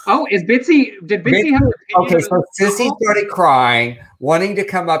 Bitsy. Oh, did Bitsy have an opinion? Okay, so Sissy started crying, wanting to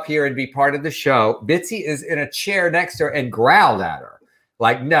come up here and be part of the show. Bitsy is in a chair next to her and growled at her.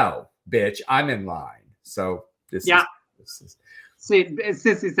 Like, no, bitch, I'm in line. So this is. See,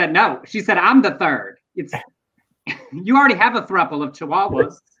 Sissy said no. She said, I'm the third. You already have a throuple of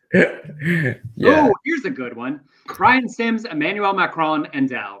chihuahuas. Yeah. Oh, here's a good one. Brian Sims, Emmanuel Macron, and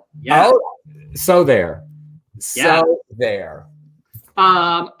Dell. Yeah. Oh, so there. There.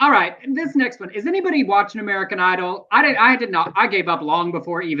 All right. This next one. Is anybody watching American Idol? I did not. I gave up long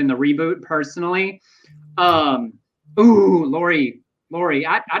before even the reboot, personally. Lori.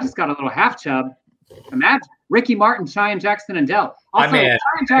 I just got a little half chub. Imagine Ricky Martin, Cheyenne Jackson, and Dell. Also, I'm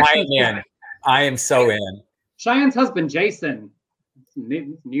in. I am so in. Cheyenne's husband, Jason,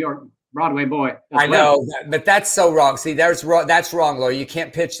 New York Broadway boy. I know, but that's so wrong. See, that's wrong, Lori. You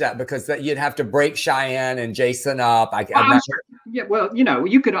can't pitch that because you'd have to break Cheyenne and Jason up. Sure. Yeah, well, you know,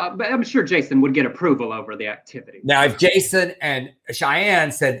 you could. I'm sure Jason would get approval over the activity. Now, if Jason and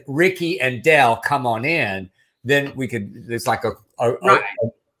Cheyenne said Ricky and Dell come on in, then we could. It's like a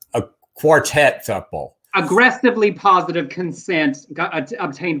quartet throuple. Aggressively positive consent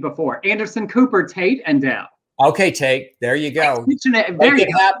obtained before. Anderson Cooper, Tate, and Dell. Okay, Tate. There you go. Make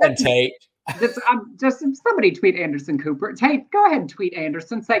it happen, Tate. Just somebody tweet Anderson Cooper. Tate, go ahead and tweet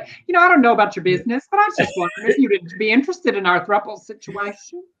Anderson. Say, you know, I don't know about your business, but I was just wondering if you'd be interested in our throuple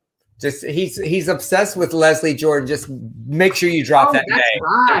situation. Just he's obsessed with Leslie Jordan. Just make sure you drop that name.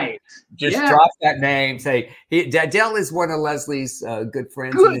 Right. Just drop that name. Say Dell is one of Leslie's good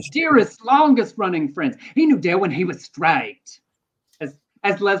friends. Good, dearest, longest running friends. He knew Dell when he was straight.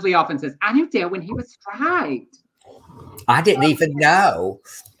 As Leslie often says, I knew Dell when he was straight. I didn't even know.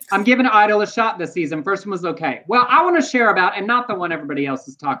 I'm giving Idol a shot this season. First one was okay. Well, I want to share about, and not the one everybody else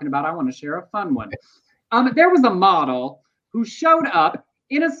is talking about. I want to share a fun one. There was a model who showed up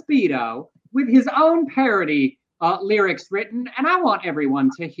in a Speedo with his own parody lyrics written, and I want everyone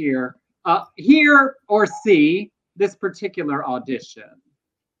to hear or see this particular audition.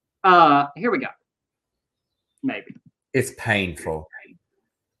 Here we go. Maybe. It's painful.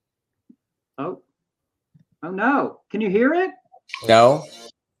 Oh no. Can you hear it? No.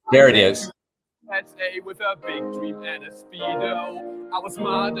 There it is. That's A with a big dream and a Speedo. I was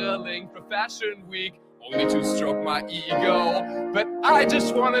modeling for Fashion Week, only to stroke my ego. But I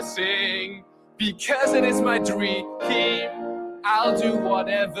just want to sing, because it is my dream. I'll do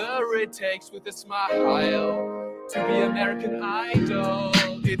whatever it takes with a smile to be American Idol.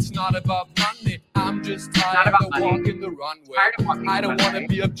 It's not about money, I'm just tired of walking the runway. I don't want to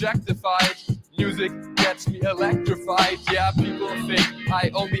be objectified. Music gets me electrified. Yeah, people think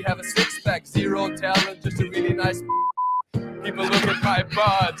I only have a six-pack, zero talent, just a really nice. People look at my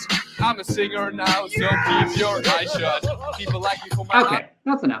butt. I'm a singer now, so keep your eyes shut. People like me for my. Okay,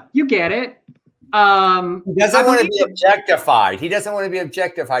 that's enough. You get it. He doesn't want to be objectified. He doesn't want to be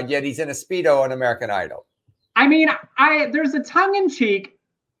objectified, yet he's in a Speedo on American Idol. I mean, there's a tongue-in-cheek,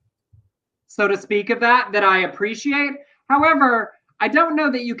 so to speak, of that I appreciate. However, I don't know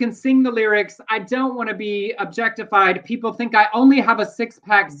that you can sing the lyrics. I don't want to be objectified. People think I only have a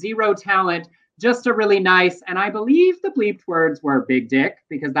six-pack, zero talent, just a really nice, and I believe the bleeped words were big dick,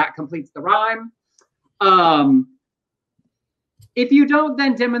 because that completes the rhyme. If you don't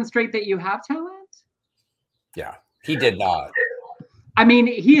then demonstrate that you have talent. Yeah, he did not. I mean,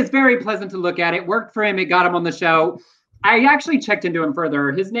 he is very pleasant to look at. It worked for him. It got him on the show. I actually checked into him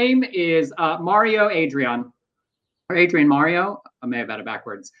further. His name is Mario Adrian. Or Adrian Mario. I may have had it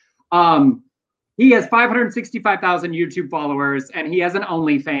backwards. He has 565,000 YouTube followers, and he has an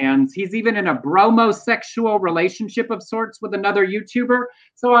OnlyFans. He's even in a bromosexual relationship of sorts with another YouTuber.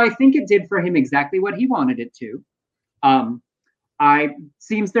 So I think it did for him exactly what he wanted it to.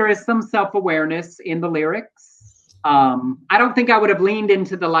 Seems there is some self-awareness in the lyrics. I don't think I would have leaned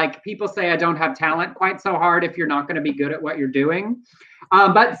into the, like, people say I don't have talent quite so hard if you're not going to be good at what you're doing.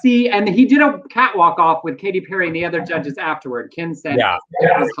 But see, and he did a catwalk off with Katy Perry and the other judges afterward. Ken said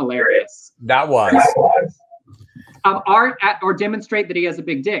it was hilarious. That was. Art or demonstrate that he has a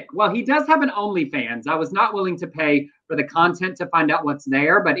big dick. Well, he does have an OnlyFans. I was not willing to pay for the content to find out what's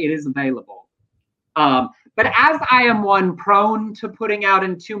there, but it is available. But as I am one prone to putting out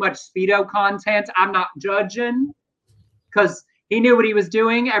in too much Speedo content, I'm not judging because he knew what he was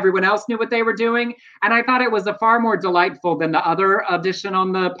doing. Everyone else knew what they were doing. And I thought it was a far more delightful than the other audition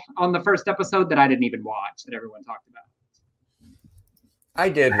on the first episode that I didn't even watch that everyone talked about. I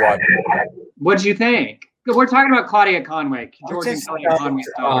did watch it. What did you think? We're talking about Claudia Conway. George and Claudia Conway's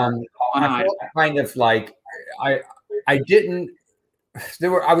daughter. I felt kind of like I didn't.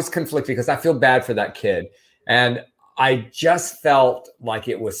 I was conflicted because I feel bad for that kid, and I just felt like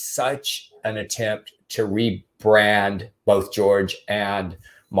it was such an attempt to rebrand both George and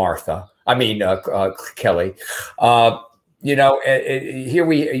Martha. I mean, Kelly.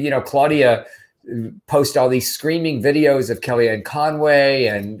 Here Claudia post all these screaming videos of Kelly and Conway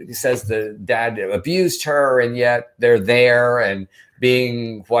and says the dad abused her, and yet they're there and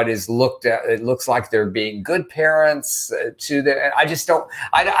being what is looked at. It looks like they're being good parents to the. I just don't.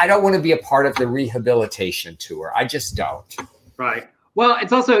 I don't want to be a part of the rehabilitation tour. I just don't. Right. Well,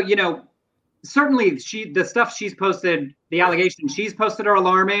 it's also, certainly the stuff she's posted, the allegations she's posted are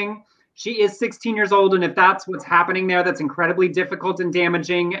alarming. She is 16 years old, and if that's what's happening there, that's incredibly difficult and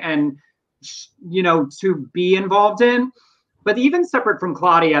damaging, and to be involved in. But even separate from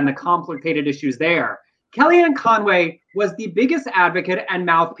Claudia and the complicated issues there, Kellyanne Conway was the biggest advocate and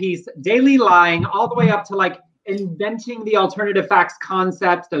mouthpiece, daily lying all the way up to like inventing the alternative facts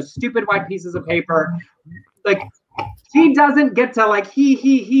concept, those stupid white pieces of paper. Like, she doesn't get to like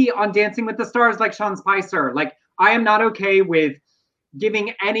he on Dancing with the Stars like Sean Spicer. Like, I am not okay with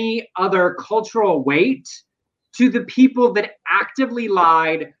giving any other cultural weight to the people that actively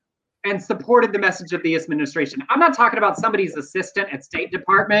lied and supported the message of the administration. I'm not talking about somebody's assistant at State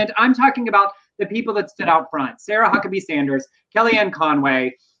Department. I'm talking about the people that stood out front. Sarah Huckabee Sanders, Kellyanne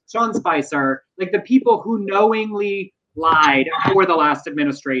Conway, Sean Spicer, like the people who knowingly lied for the last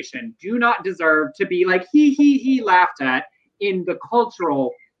administration do not deserve to be like he laughed at in the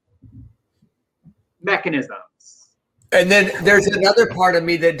cultural mechanisms. And then there's another part of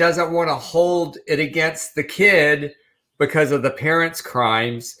me that doesn't want to hold it against the kid because of the parents'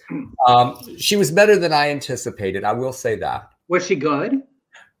 crimes. She was better than I anticipated. I will say that. Was she good?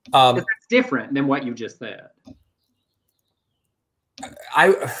 That's different than what you just said.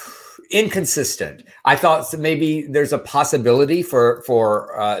 Inconsistent. I thought maybe there's a possibility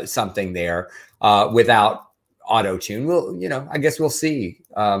for something there without auto-tune. I guess we'll see.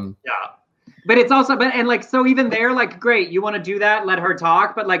 Yeah. But it's also, so even there, like, great, you want to do that, let her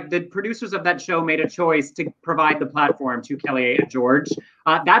talk. But like the producers of that show made a choice to provide the platform to Kelly and George.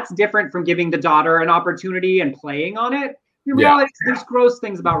 That's different from giving the daughter an opportunity and playing on it. In reality, there's gross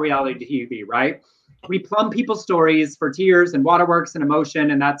things about reality TV, right? We plumb people's stories for tears and waterworks and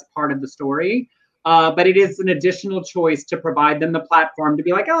emotion, and that's part of the story. But it is an additional choice to provide them the platform to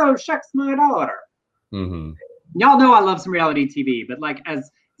be like, oh, shucks, my daughter. Mm-hmm. Y'all know I love some reality TV, but like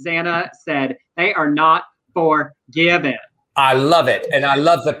as Xana said, they are not forgiven. I love it. And I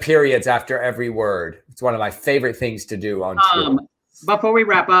love the periods after every word. It's one of my favorite things to do on tour. Before we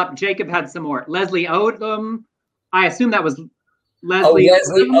wrap up, Jacob had some more. Leslie Odom. I assume that was Leslie. Oh,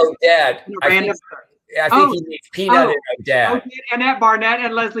 Leslie Odette. I think he means Peanut and Odette. Annette Barnett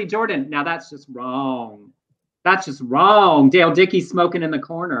and Leslie Jordan. Now that's just wrong. That's just wrong. Dale Dickey smoking in the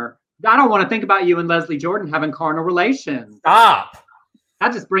corner. I don't want to think about you and Leslie Jordan having carnal relations. Stop. I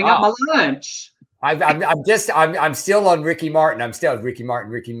just bring up my lunch. I'm still on Ricky Martin. I'm still Ricky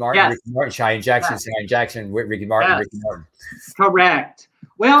Martin, Yes. Ricky Martin, Cheyenne Jackson, Cheyenne Jackson, Ricky Martin, Ricky Martin. Correct.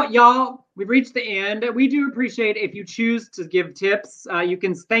 Well, y'all, we've reached the end. We do appreciate if you choose to give tips. You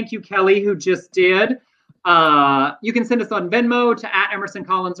can thank you, Kelly, who just did. You can send us on Venmo to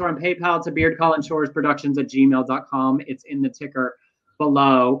 @EmersonCollins or on PayPal to beardcollinshoresproductions@gmail.com. It's in the ticker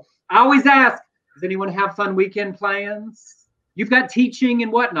below. I always ask, does anyone have fun weekend plans? You've got teaching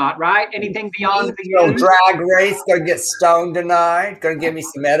and whatnot, right? Anything beyond the drag race? Gonna get stoned tonight. Gonna give me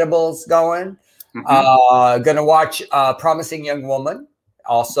some edibles going. Mm-hmm. Gonna watch Promising Young Woman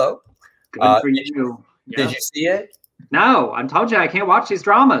also. Good for you. Did you see it? No, I told you I can't watch these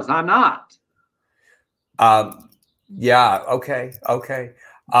dramas. I'm not. Yeah. Okay. Okay.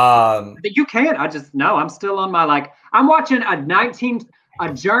 You can't. I'm still on my I'm watching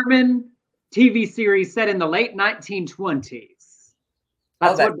a German TV series set in the late 1920s.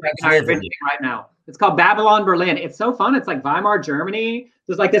 That's what Blake and I are binging right now. It's called Babylon Berlin. It's so fun. It's like Weimar Germany.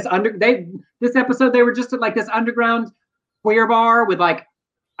 There's like this this episode they were just at like this underground queer bar with like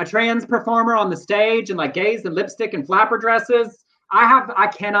a trans performer on the stage and like gays and lipstick and flapper dresses.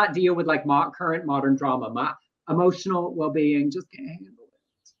 I cannot deal with like current modern drama. My emotional well-being just can't handle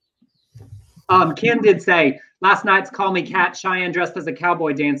it. Ken did say last night's Call Me Cat, Cheyenne dressed as a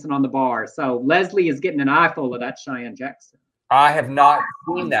cowboy dancing on the bar. So Leslie is getting an eyeful of that Cheyenne Jackson. I have not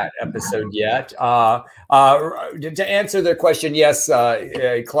seen that episode yet. To answer the question, yes,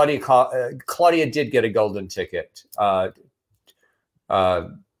 Claudia did get a golden ticket. Zoe's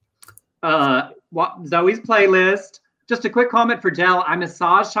playlist. Just a quick comment for Dell. I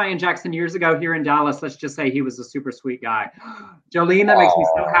massaged Cheyenne Jackson years ago here in Dallas. Let's just say he was a super sweet guy. Jolene, that makes me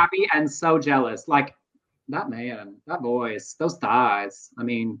so happy and so jealous. Like that man, that voice, those thighs. I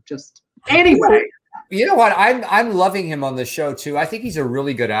mean, just anyway. You know what? I'm loving him on the show too. I think he's a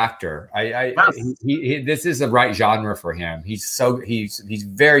really good actor. This is the right genre for him. He's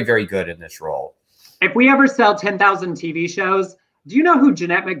very, very good in this role. If we ever sell 10,000 TV shows, do you know who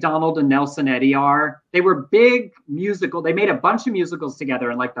Jeanette MacDonald and Nelson Eddy are? They were big musical. They made a bunch of musicals together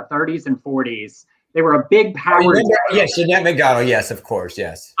in like the 30s and 40s. They were a big power. Yes, Jeanette MacDonald. Yes, of course.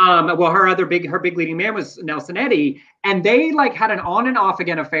 Yes. Well, her big leading man was Nelson Eddy, and they like had an on and off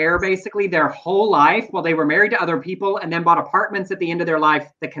again affair basically their whole life while they were married to other people, and then bought apartments at the end of their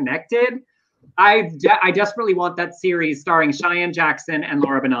life that connected. I desperately want that series starring Cheyenne Jackson and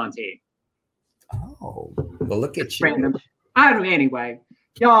Laura Benanti. Oh, well, look at you. Random. I don't know. Anyway,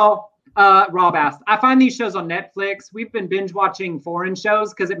 y'all. Rob asked, I find these shows on Netflix. We've been binge watching foreign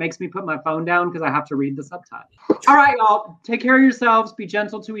shows because it makes me put my phone down because I have to read the subtitles. All right, y'all. Take care of yourselves. Be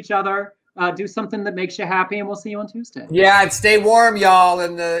gentle to each other. Do something that makes you happy, and we'll see you on Tuesday. Yeah, and stay warm, y'all,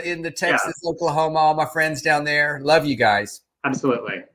 in the Texas, Oklahoma, all my friends down there. Love you guys. Absolutely.